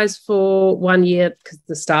YA prize for 1 year because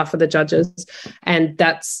the staff are the judges. And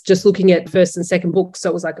that's just looking at first and second books. So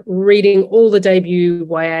it was like reading all the debut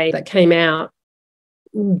YA that came out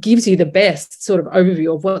gives you the best sort of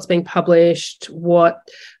overview of what's being published, what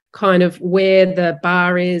kind of where the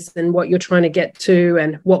bar is and what you're trying to get to,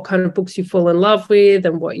 and what kind of books you fall in love with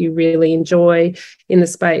and what you really enjoy in the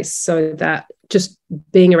space. So that just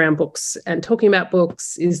being around books and talking about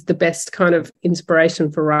books is the best kind of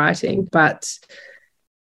inspiration for writing. But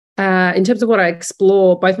in terms of what I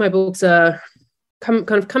explore, both my books are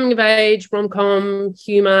kind of coming of age, rom-com,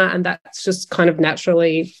 humor, and that's just kind of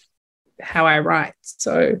naturally how I write.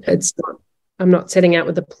 So I'm not setting out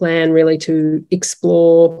with a plan really to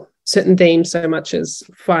explore certain themes so much as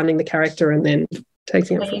finding the character and then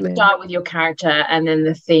taking it from there. You start with your character and then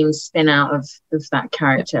the themes spin out of that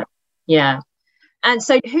character. Yeah. And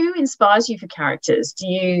so who inspires you for characters?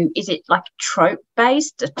 Is it like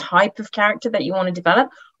trope-based, a type of character that you want to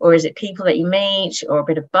develop, or is it people that you meet, or a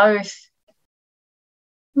bit of both?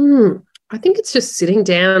 I think it's just sitting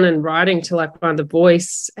down and writing till I find the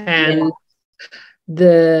voice, and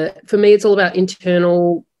for me it's all about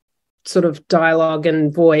internal sort of dialogue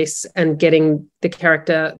and voice, and getting the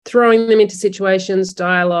character, throwing them into situations,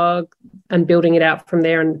 dialogue, and building it out from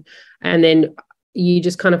there, and then you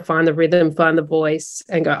just kind of find the rhythm, find the voice,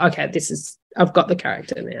 and go, okay, I've got the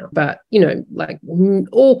character now. But you know, like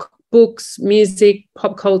all books, music,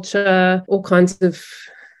 pop culture, all kinds of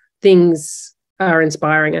things are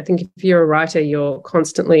inspiring. I think if you're a writer, you're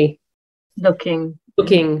constantly looking.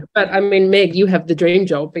 But I mean, Meg, you have the dream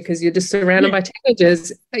job because you're just surrounded by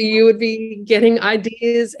teenagers. You would be getting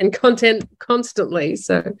ideas and content constantly.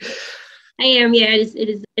 So I am. Yeah,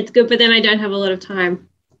 it's good, but then I don't have a lot of time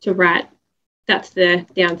to write. That's the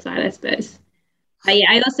downside, I suppose. But yeah,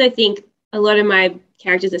 I also think a lot of my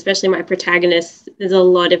characters, especially my protagonists, there's a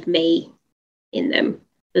lot of me in them.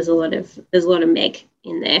 There's a lot of Meg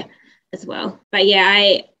in there as well. But yeah,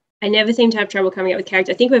 I never seem to have trouble coming up with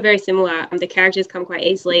characters. I think we're very similar. The characters come quite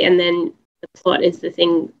easily, and then the plot is the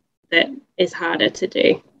thing that is harder to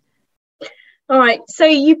do. All right. So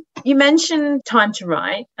you mentioned time to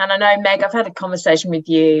write, and I know, Meg, I've had a conversation with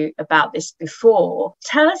you about this before.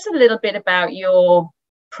 Tell us a little bit about your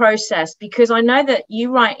process, because I know that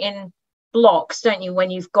you write in blocks, don't you,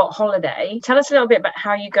 when you've got holiday? Tell us a little bit about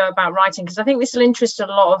how you go about writing, because I think this will interest a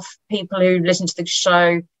lot of people who listen to the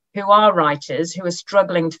show who are writers, who are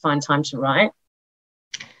struggling to find time to write.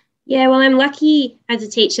 Yeah, well, I'm lucky as a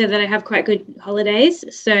teacher that I have quite good holidays.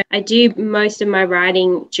 So I do most of my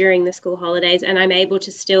writing during the school holidays, and I'm able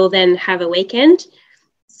to still then have a weekend.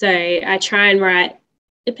 So I try and write,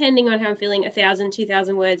 depending on how I'm feeling, 1,000,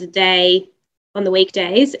 2,000 words a day on the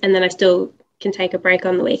weekdays, and then I still can take a break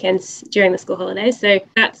on the weekends during the school holidays. So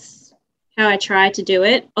that's how I try to do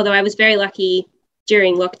it. Although I was very lucky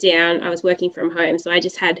during lockdown, I was working from home. So I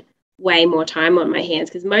just had way more time on my hands,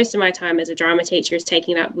 because most of my time as a drama teacher is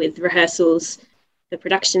taken up with rehearsals, the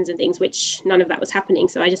productions and things, which none of that was happening.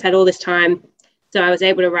 So I just had all this time. So I was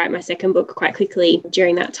able to write my second book quite quickly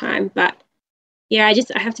during that time. But yeah,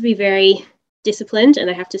 I have to be very disciplined, and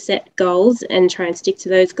I have to set goals and try and stick to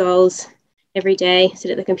those goals every day,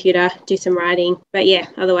 sit at the computer, do some writing. But yeah,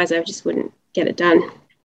 otherwise I just wouldn't get it done.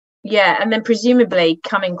 Yeah, and then presumably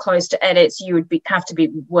coming close to edits, you would have to be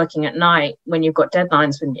working at night when you've got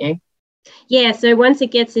deadlines, wouldn't you? Yeah, so once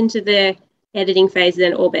it gets into the editing phase,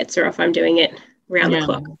 then all bets are off. I'm doing it round the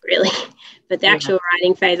clock, really. But the actual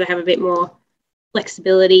writing phase, I have a bit more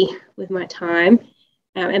flexibility with my time.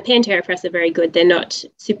 And Pantera Press are very good. They're not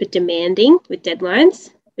super demanding with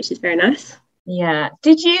deadlines, which is very nice. Yeah.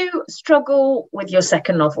 Did you struggle with your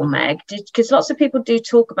second novel, Meg? Because lots of people do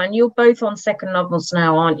talk about, and you're both on second novels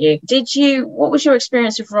now, aren't you? What was your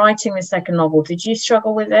experience of writing the second novel? Did you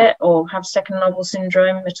struggle with it or have second novel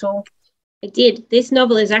syndrome at all? I did. This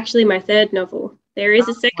novel is actually my third novel. There is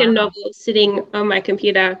a second novel sitting on my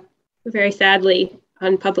computer, very sadly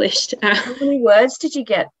unpublished. How many words did you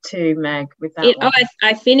get to, Meg, with that one?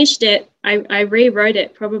 I finished it. I rewrote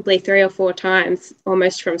it probably 3 or 4 times,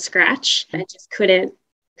 almost from scratch. I just couldn't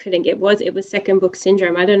get it was second book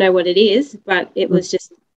syndrome. I don't know what it is, but it was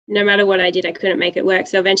just, no matter what I did, I couldn't make it work.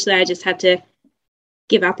 So eventually I just had to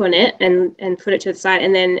give up on it and put it to the side.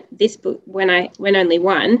 And then this book, When Only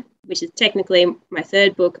One, which is technically my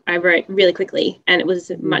third book, I wrote really quickly, and it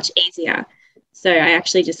was much easier. So I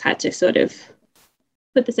actually just had to sort of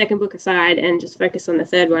put the second book aside and just focus on the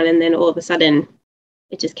third one. And then all of a sudden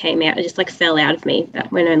it just came out. It just fell out of me,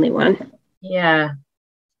 that When Only One. Yeah.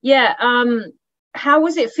 Yeah. How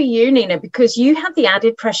was it for you, Nina? Because you had the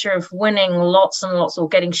added pressure of winning lots and lots, or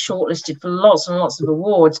getting shortlisted for lots and lots of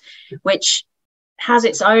awards, which has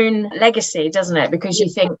its own legacy, doesn't it? Because you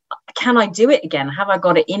think, can I do it again? Have I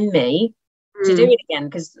got it in me to do it again?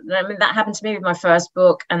 Because that happened to me with my first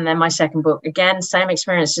book, and then my second book. Again, same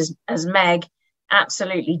experience as Meg.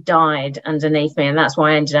 Absolutely died underneath me, and that's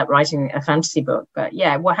why I ended up writing a fantasy book. But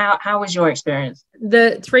yeah, how was your experience?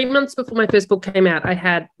 The 3 months before my first book came out, I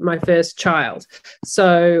had my first child,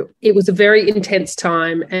 so it was a very intense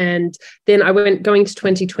time. And then going to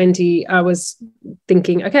 2020, I was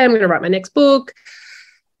thinking, okay, I'm going to write my next book,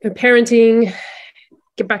 parenting,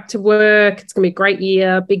 get back to work, it's going to be a great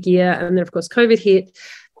year, big year. And then of course COVID hit,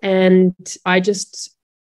 and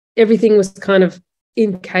everything was kind of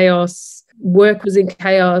in chaos. Work was in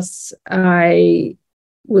chaos. I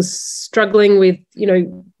was struggling with,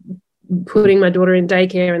 putting my daughter in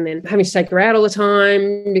daycare and then having to take her out all the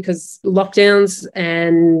time because lockdowns,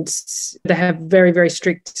 and they have very, very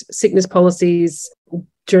strict sickness policies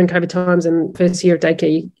during COVID times, and first year of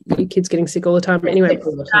daycare, your kids getting sick all the time. Anyway,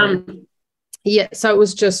 so it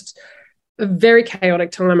was just a very chaotic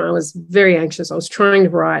time. I was very anxious. I was trying to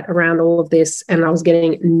write around all of this, and I was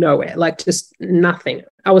getting nowhere, just nothing.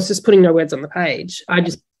 I was just putting no words on the page. I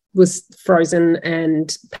just was frozen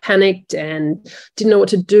and panicked and didn't know what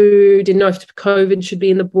to do, didn't know if COVID should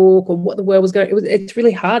be in the book or what the world was going. It's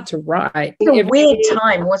really hard to write. It was a weird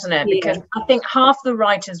time, wasn't it? Because I think half the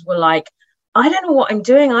writers were like, I don't know what I'm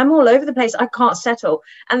doing. I'm all over the place. I can't settle.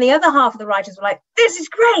 And the other half of the writers were like, this is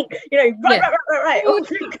great. Right. All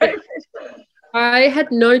through COVID. I had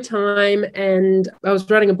no time, and I was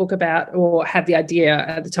writing a book about, or had the idea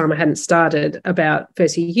at the time, I hadn't started, about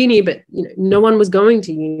first year uni, but no one was going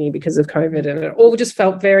to uni because of COVID, and it all just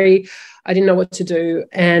felt I didn't know what to do.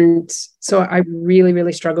 And so I really,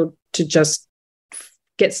 really struggled to just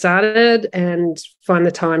get started and find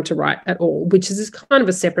the time to write at all, which is kind of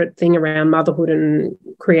a separate thing around motherhood and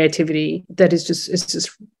creativity. That is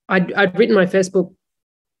just I'd written my first book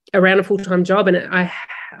around a full-time job, and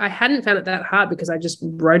I hadn't found it that hard because I just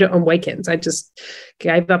wrote it on weekends. I just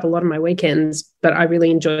gave up a lot of my weekends, but I really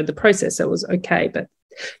enjoyed the process, so it was okay. But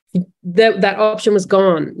that option was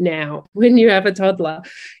gone now. When you have a toddler,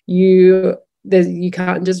 you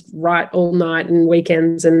can't just write all night and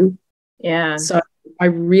weekends, and so I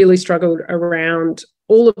really struggled around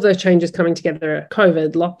all of those changes coming together: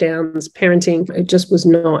 COVID, lockdowns, parenting. It just was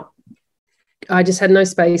not. I just had no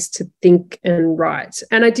space to think and write.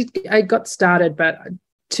 And I got started, but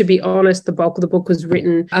to be honest, the bulk of the book was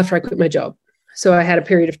written after I quit my job. So I had a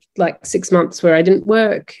period of 6 months where I didn't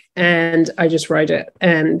work, and I just wrote it,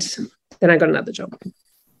 and then I got another job.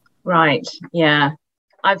 Right. Yeah.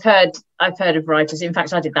 I've heard of writers. In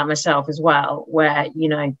fact, I did that myself as well, where,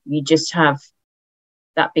 you just have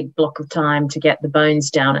that big block of time to get the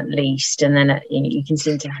bones down at least. And then you can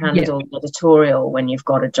seem to handle editorial when you've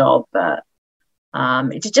got a job. But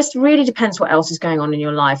It just really depends what else is going on in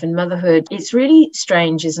your life. And motherhood, it's really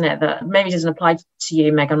strange, isn't it? That maybe doesn't apply to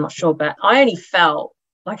you, Meg, I'm not sure. But I only felt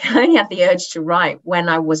like I only had the urge to write when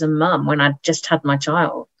I was a mum, when I'd just had my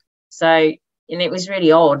child. So, and it was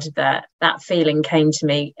really odd that that feeling came to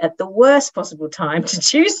me at the worst possible time to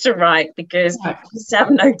choose to write, because you just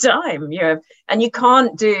have no time. And you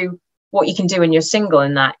can't do what you can do when you're single,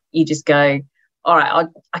 in that you just go, all right,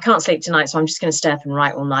 I can't sleep tonight, so I'm just going to stay up and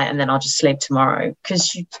write all night, and then I'll just sleep tomorrow,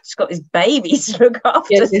 because you've just got this baby to look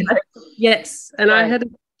after. Yes. And I had a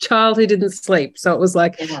child who didn't sleep. So it was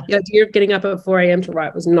like the idea of getting up at 4 a.m. to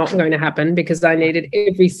write was not going to happen, because I needed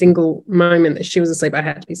every single moment that she was asleep, I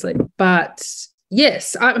had to be asleep. But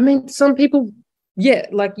yes, I mean, some people,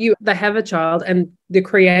 like you, they have a child and the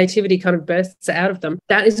creativity kind of bursts out of them.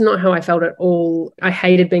 That is not how I felt at all. I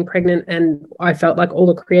hated being pregnant, and I felt like all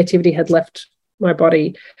the creativity had left my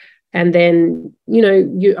body. And then,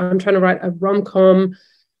 I'm trying to write a rom-com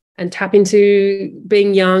and tap into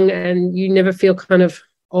being young, and you never feel kind of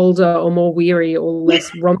older or more weary or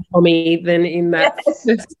less rom-com-y than in that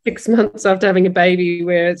 6 months after having a baby,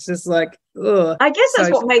 where it's just like, ugh. I guess that's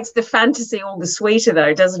what makes the fantasy all the sweeter,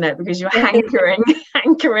 though, doesn't it? Because you're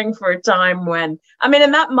hankering for a time when,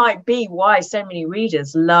 and that might be why so many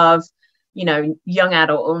readers love, young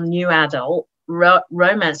adult or new adult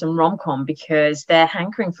romance and rom-com, because they're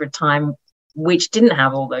hankering for a time which didn't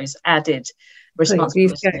have all those added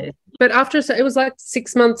responsibilities. But after, so it was like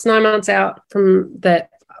 6 months, 9 months out from that,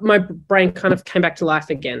 my brain kind of came back to life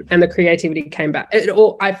again, and the creativity came back. It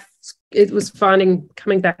was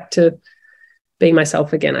coming back to being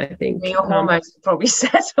myself again, I think. Your hormones probably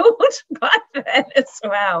settled by then as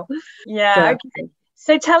well. Yeah, okay.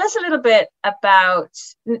 So tell us a little bit about,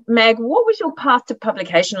 Meg, what was your path to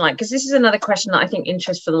publication like? Because this is another question that I think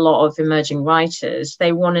interests a lot of emerging writers.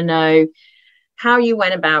 They want to know how you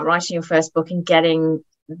went about writing your first book and getting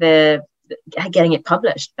it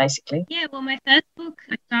published, basically. Yeah, well, my first book,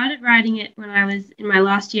 I started writing it when I was in my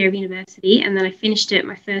last year of university, and then I finished it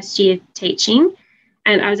my first year teaching.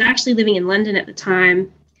 And I was actually living in London at the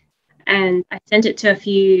time, and I sent it to a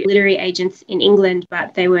few literary agents in England,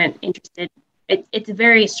 but they weren't interested. It's a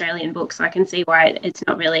very Australian book, so I can see why it's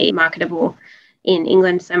not really marketable in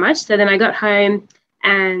England so much. So then I got home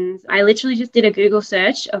and I literally just did a Google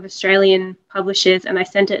search of Australian publishers, and I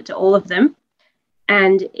sent it to all of them.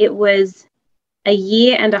 And it was a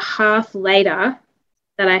year and a half later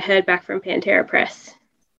that I heard back from Pantera Press.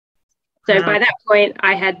 So by that point,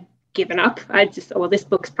 I had given up. I just, this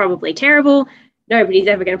book's probably terrible. Nobody's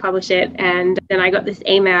ever going to publish it. And then I got this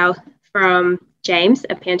email from James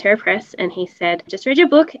at Pantera Press, and he said, just read your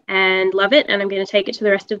book and love it, and I'm going to take it to the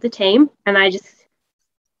rest of the team. And I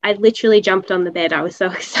literally jumped on the bed. I was so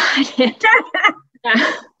excited.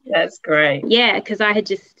 That's great. Yeah, because I had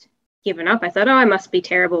just given up. I thought, I must be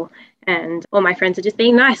terrible, and all my friends are just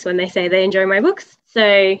being nice when they say they enjoy my books.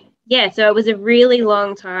 So it was a really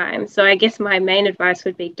long time. So I guess my main advice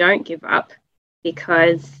would be, don't give up,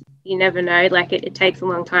 because you never know. Like it takes a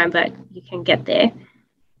long time, but you can get there.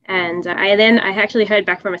 And I actually heard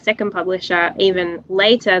back from a second publisher even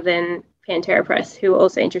later than Pantera Press, who were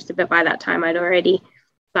also interested, but by that time I'd already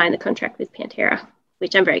signed the contract with Pantera,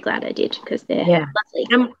 which I'm very glad I did, because they're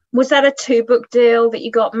lovely. Was that a 2-book deal that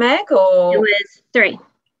you got, Meg, or? It was 3.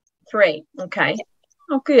 3, okay.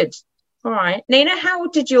 Oh, good. All right. Nina, how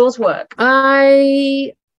did yours work?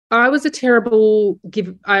 I was a terrible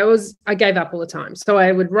I gave up all the time. So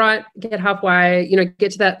I would write, get halfway,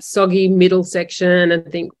 get to that soggy middle section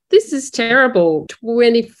and think, this is terrible.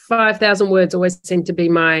 25,000 words always seemed to be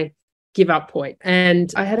my give up point.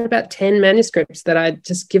 And I had about 10 manuscripts that I'd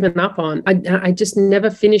just given up on. I just never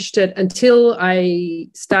finished it until I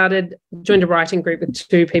joined a writing group with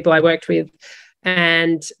 2 people I worked with.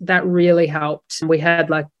 And that really helped. We had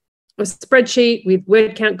like a spreadsheet with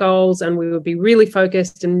word count goals, and we would be really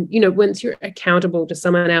focused. And, once you're accountable to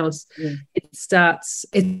someone else,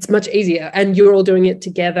 it's much easier, and you're all doing it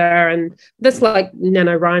together. And that's like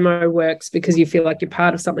NaNoWriMo works, because you feel like you're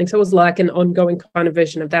part of something. So it was like an ongoing kind of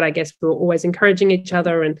version of that. I guess we were always encouraging each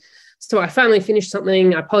other. And so I finally finished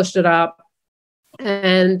something, I polished it up,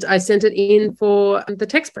 and I sent it in for the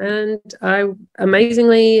text, and I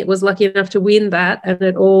amazingly was lucky enough to win that, and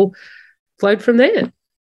it all flowed from there.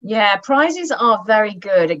 Yeah, prizes are very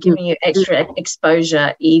good at giving you extra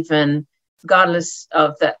exposure, even regardless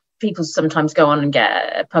of that. People sometimes go on and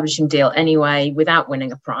get a publishing deal anyway without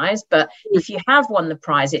winning a prize. But if you have won the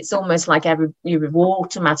prize, it's almost like you've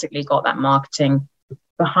automatically got that marketing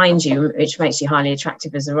behind you, which makes you highly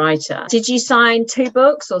attractive as a writer. Did you sign 2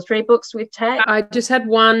 books or 3 books with Tech? I just had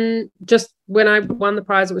one. Just when I won the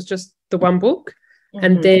prize, it was just the one book.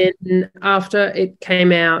 And then after it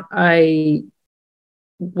came out, I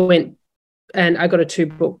went and I got a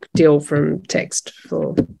 2-book deal from Text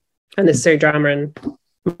for Unnecessary Drama and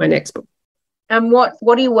my next book. And what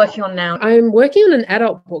are you working on now? I'm working on an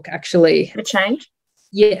adult book, actually. For change?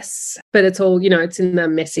 Yes, but it's all, it's in the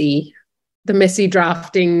messy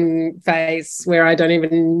drafting phase where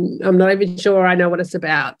I'm not even sure I know what it's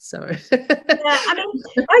about. So yeah, I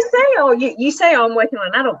mean, you say, I'm working on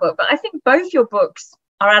an adult book, but I think both your books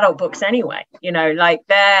are adult books anyway. Like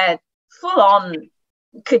they're full on,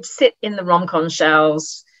 could sit in the rom-com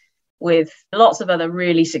shelves with lots of other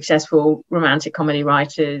really successful romantic comedy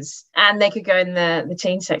writers, and they could go in the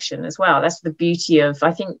teen section as well. That's the beauty of,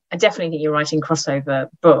 I definitely think you're writing crossover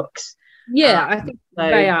books. Yeah, I think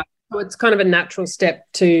they are. So it's kind of a natural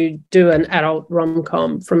step to do an adult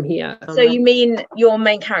rom-com from here. So you mean your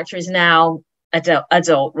main character is now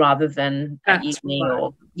adult rather than at uni? Right.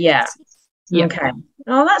 Or yeah. Okay.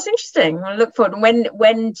 Oh, that's interesting. I look forward.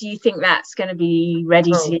 When do you think that's going to be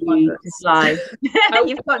ready to fly?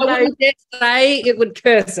 You've got I wouldn't say it would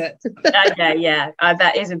curse it. Okay, yeah,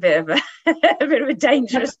 that is a bit of a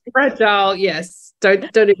dangerous, fragile. Yes, don't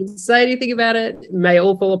even say anything about it. It may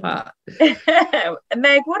all fall apart.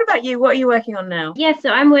 Meg, what about you? What are you working on now? Yeah, so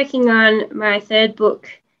I'm working on my 3rd book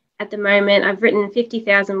at the moment. I've written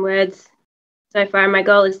 50,000 words so far. My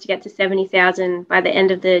goal is to get to 70,000 by the end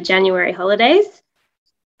of the January holidays.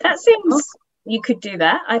 That seems you could do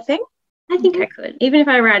that, I think. I think I could. Even if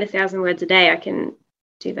I write 1,000 words a day, I can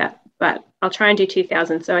do that. But I'll try and do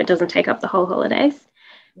 2,000 so it doesn't take up the whole holidays.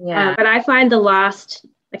 Yeah. But I find the last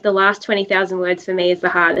 20,000 words for me is the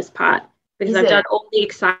hardest part, because I've done all the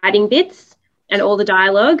exciting bits and all the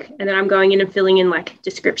dialogue, and then I'm going in and filling in like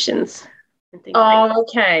descriptions.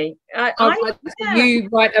 Okay. You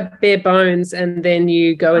write a bare bones and then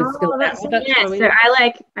you go and fill it out. So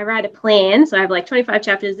I write a plan. So I have like 25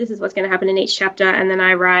 chapters. This is what's going to happen in each chapter. And then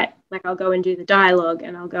I write, like, I'll go and do the dialogue,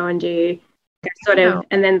 and I'll go and do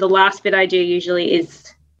and then the last bit I do usually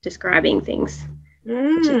is describing things.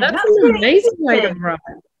 That's an amazing way to write.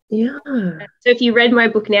 Yeah. So if you read my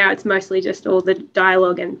book now, it's mostly just all the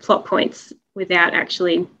dialogue and plot points without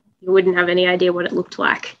actually, you wouldn't have any idea what it looked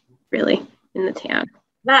like really in the town.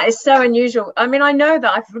 That is so unusual. I mean, I know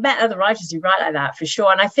that I've met other writers who write like that for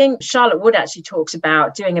sure. And I think Charlotte Wood actually talks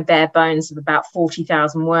about doing a bare bones of about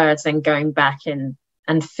 40,000 words, then going back and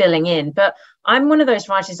filling in. But I'm one of those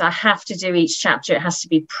writers, I have to do each chapter. It has to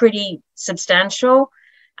be pretty substantial.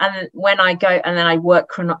 And when I go, and then I work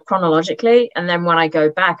chronologically. And then when I go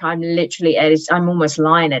back, I'm almost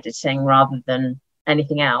line editing rather than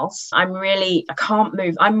anything else. I can't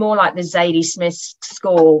move. I'm more like the Zadie Smith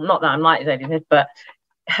school. Not that I'm like Zadie Smith, but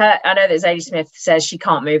I know that Zadie Smith says she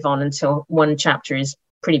can't move on until one chapter is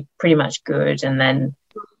pretty much good. And then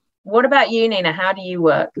what about you, Nina? How do you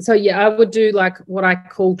work? So I would do like what I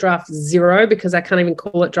call draft 0, because I can't even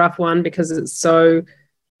call it draft 1 because it's so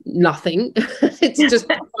nothing. It's just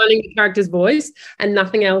finding the character's voice and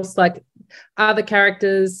nothing else, like other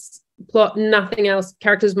characters, plot, nothing else.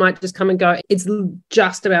 Characters might just come and go. It's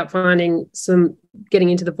just about getting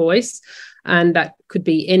into the voice, and that could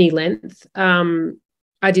be any length.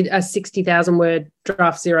 I did a 60,000 word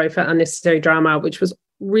draft 0 for Unnecessary Drama, which was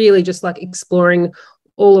really just like exploring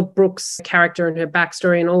all of Brooke's character and her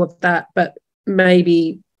backstory and all of that, but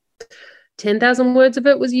maybe 10,000 words of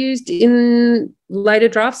it was used in later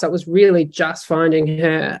drafts. So it was really just finding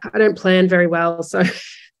her. I don't plan very well, so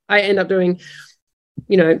I end up doing,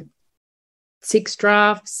 6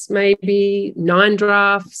 drafts, maybe 9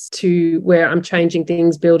 drafts, to where I'm changing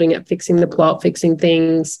things, building it, fixing the plot, fixing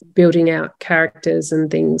things, building out characters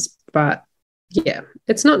and things. But yeah,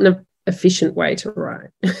 it's not an efficient way to write.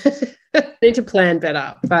 You need to plan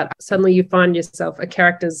better, but suddenly you find yourself a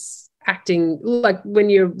character's acting, like when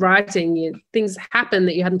you're writing, things happen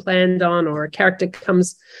that you hadn't planned on, or a character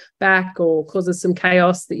comes back or causes some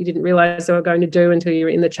chaos that you didn't realize they were going to do until you're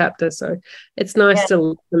in the chapter. So it's nice to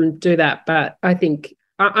let them do that. But I think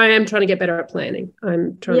I am trying to get better at planning.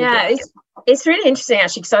 It's really interesting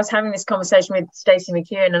actually, because I was having this conversation with Stacey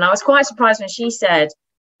McEwen, and I was quite surprised when she said,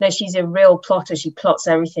 no, she's a real plotter. She plots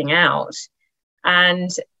everything out. And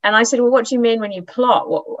I said, well, what do you mean when you plot?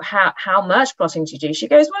 How much plotting do you do? She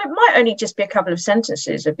goes, well, it might only just be a couple of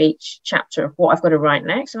sentences of each chapter of what I've got to write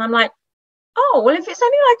next. And I'm like, oh, well, if it's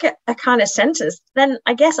only like a kind of sentence, then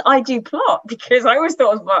I guess I do plot, because I always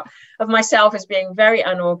thought of myself as being very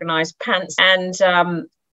unorganized pants. And,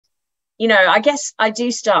 I guess I do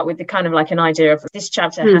start with the kind of like an idea of this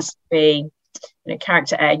chapter has to be,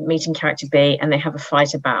 character A meeting character B, and they have a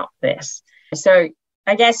fight about this. So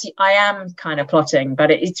I guess I am kind of plotting,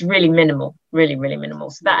 but it's really minimal, really, really minimal.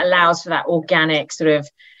 So that allows for that organic sort of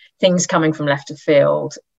things coming from left of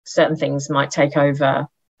field. Certain things might take over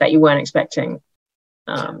that you weren't expecting.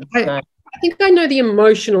 I think I know the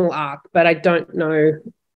emotional arc, but I don't know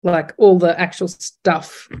like all the actual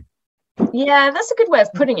stuff. Yeah, that's a good way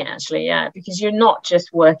of putting it, actually. Yeah, because you're not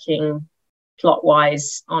just working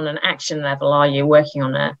plot-wise on an action level, are you? Working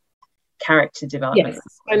on a character development.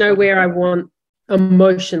 Yes, I know where I want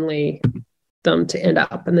emotionally them to end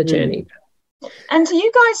up in the journey. And do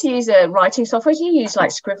you guys use a writing software? Do you use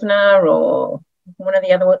like Scrivener or one of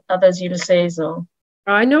the others, Ulysses? Or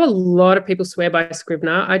I know a lot of people swear by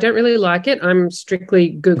Scrivener. I don't really like it. I'm strictly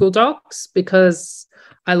Google Docs because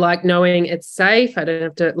I like knowing it's safe. I don't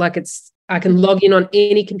have to I can log in on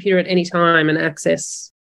any computer at any time and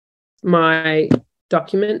access my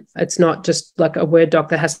document. It's not just like a Word doc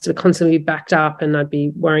that has to constantly be backed up and I'd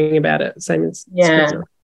be worrying about it. Same as Scrivener.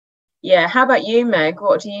 Yeah. How about you, Meg?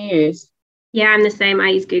 What do you use? Yeah, I'm the same.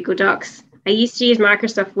 I use Google Docs. I used to use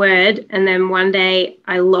Microsoft Word, and then one day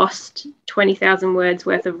I lost 20,000 words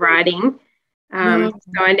worth of writing. So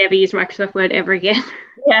I never used Microsoft Word ever again.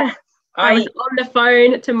 Yeah. I was on the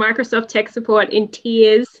phone to Microsoft tech support in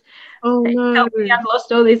tears. Oh, no. Help me, I've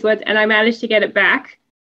lost all these words, and I managed to get it back.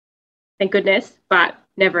 Thank goodness, but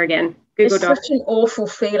never again. Google Docs. It's such an awful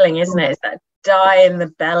feeling, isn't it? It's that die in the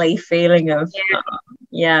belly feeling of,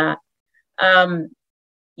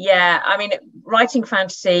 I mean, writing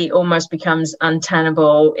fantasy almost becomes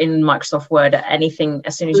untenable in Microsoft Word. Anything,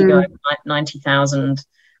 as soon as you go over 90,000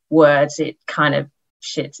 words, it kind of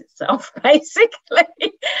shits itself, basically.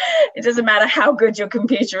 It doesn't matter how good your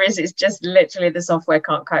computer is, it's just literally the software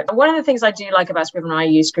can't cope. And one of the things I do like about Scrivener, I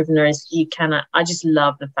use Scrivener, is I just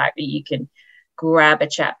love the fact that you can grab a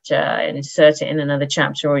chapter and insert it in another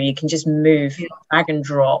chapter, or you can just move, drag and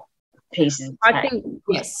drop pieces of text. I think,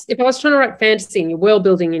 yes, if I was trying to write fantasy and you're world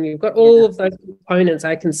building and you've got all of those components,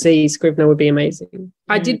 I can see Scrivener would be amazing.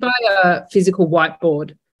 I did buy a physical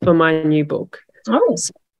whiteboard for my new book.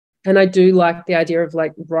 And I do like the idea of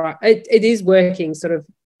like, it is working sort of,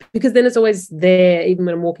 because then it's always there, even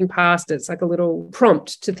when I'm walking past it. It's like a little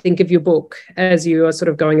prompt to think of your book as you are sort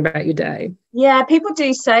of going about your day. Yeah, people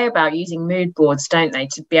do say about using mood boards, don't they,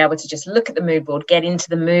 to be able to just look at the mood board, get into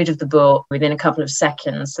the mood of the book within a couple of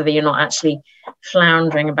seconds, so that you're not actually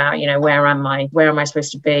floundering about, where am I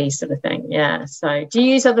supposed to be, sort of thing. Yeah. So do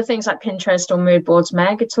you use other things like Pinterest or mood boards,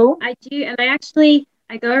 Meg, at all? I do, and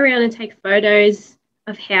I go around and take photos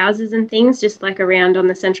of houses and things just like around on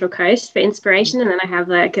the Central Coast for inspiration, and then I have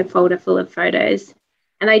like a folder full of photos,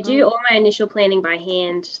 and I do all my initial planning by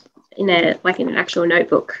hand in an actual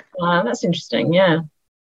notebook. That's interesting. Yeah.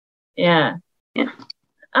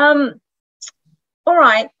 All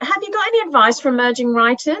right, have you got any advice for emerging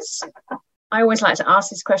writers? I always like to ask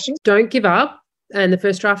this question. Don't give up, and the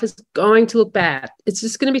first draft is going to look bad. It's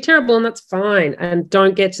just going to be terrible, and that's fine. And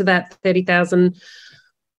don't get to that 30,000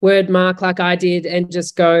 word mark like I did and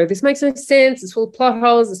just go, this makes no sense, it's full of plot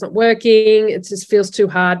holes, it's not working, it just feels too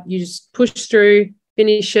hard. You just push through,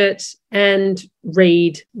 finish it, and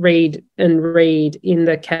read in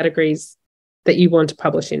the categories that you want to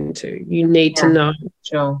publish into. You need to know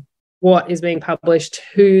what is being published,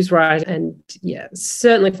 who's right, and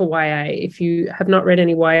certainly for YA. If you have not read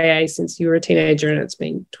any YA since you were a teenager and it's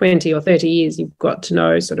been 20 or 30 years, you've got to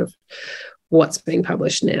know sort of what's being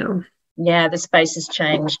published now. Yeah, the space has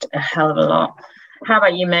changed a hell of a lot. How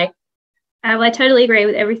about you, Meg? I totally agree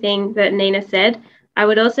with everything that Nina said. I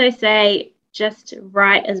would also say just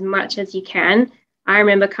write as much as you can. I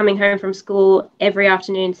remember coming home from school every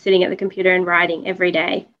afternoon, sitting at the computer and writing every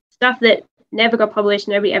day. Stuff that never got published,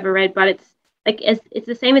 nobody ever read, but it's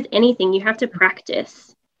the same as anything. You have to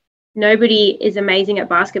practice. Nobody is amazing at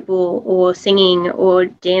basketball or singing or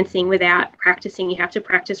dancing without practicing. You have to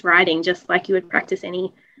practice writing just like you would practice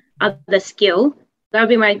any other skill. That would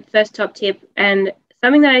be my first top tip. And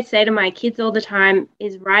something that I say to my kids all the time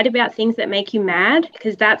is write about things that make you mad,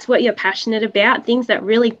 because that's what you're passionate about. Things that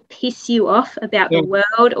really piss you off about the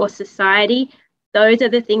world or society, those are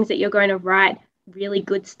the things that you're going to write really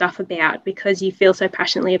good stuff about because you feel so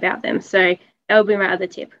passionately about them. So that would be my other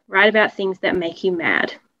tip. Write about things that make you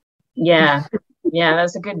mad. Yeah,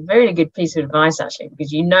 that's a very good piece of advice, actually,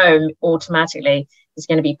 because automatically there's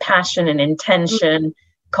going to be passion and intention,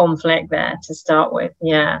 conflict there to start with.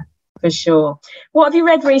 Yeah, for sure. What have you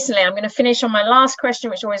read recently? I'm going to finish on my last question,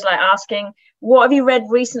 which I always like asking. What have you read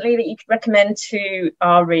recently that you could recommend to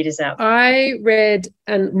our readers out there? I read,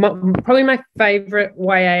 and probably my favourite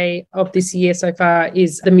YA of this year so far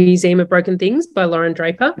is The Museum of Broken Things by Lauren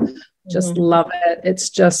Draper. Just love it.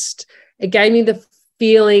 It gave me the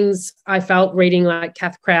feelings I felt reading like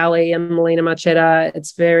Kath Crowley and Melina Marchetta.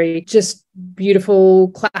 It's very just beautiful,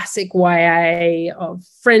 classic YA of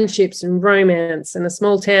friendships and romance and a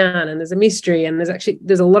small town, and there's a mystery, and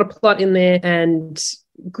there's a lot of plot in there and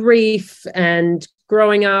grief and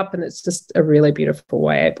growing up, and it's just a really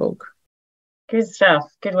beautiful YA book. Good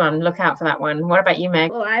stuff. Good one. Look out for that one. What about you, Meg?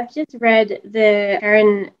 Well, I've just read the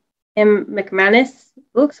Karen M. McManus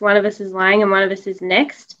books. One of Us is Lying and One of Us is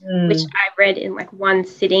Next, which I read in like one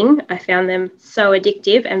sitting. I found them so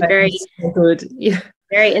addictive and very good. Yeah.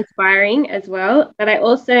 Very inspiring as well. But I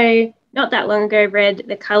also, not that long ago, read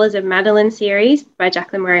the Colours of Madeline series by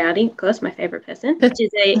Jacqueline Moriarty, of course, my favourite person, which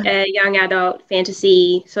is a young adult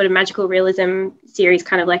fantasy sort of magical realism series,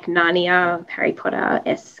 kind of like Narnia, Harry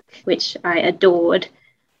Potter-esque, which I adored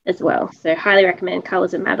as well. So highly recommend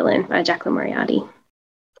Colours of Madeline by Jacqueline Moriarty.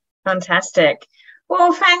 Fantastic.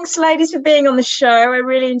 Well, thanks, ladies, for being on the show. I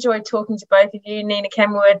really enjoyed talking to both of you, Nina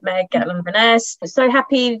Kenwood, Meg Gatland-Vaness. I'm so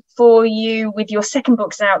happy for you with your second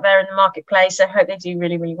books out there in the marketplace. I hope they do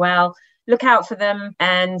really, really well. Look out for them,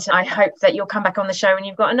 and I hope that you'll come back on the show when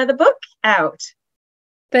you've got another book out.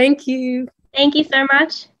 Thank you. Thank you so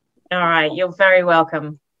much. All right, you're very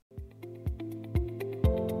welcome.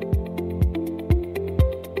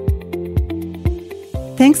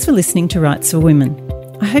 Thanks for listening to Rights for Women.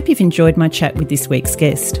 I hope you've enjoyed my chat with this week's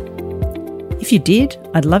guest. If you did,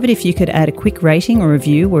 I'd love it if you could add a quick rating or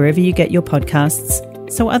review wherever you get your podcasts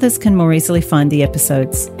so others can more easily find the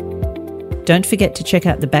episodes. Don't forget to check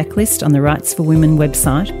out the backlist on the Rights for Women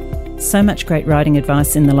website. So much great writing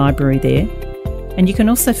advice in the library there. And you can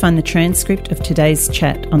also find the transcript of today's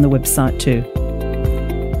chat on the website too.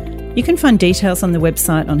 You can find details on the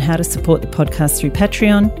website on how to support the podcast through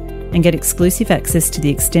Patreon and get exclusive access to the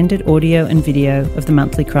extended audio and video of the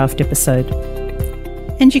monthly craft episode.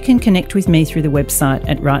 And you can connect with me through the website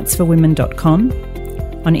at rightsforwomen.com,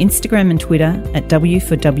 on Instagram and Twitter at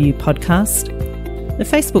W4W Podcast, the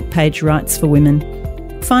Facebook page Rights for Women.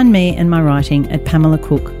 Find me and my writing at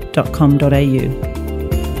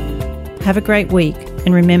pamelacook.com.au. Have a great week,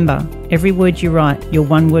 and remember, every word you write, you're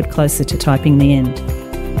one word closer to typing the end.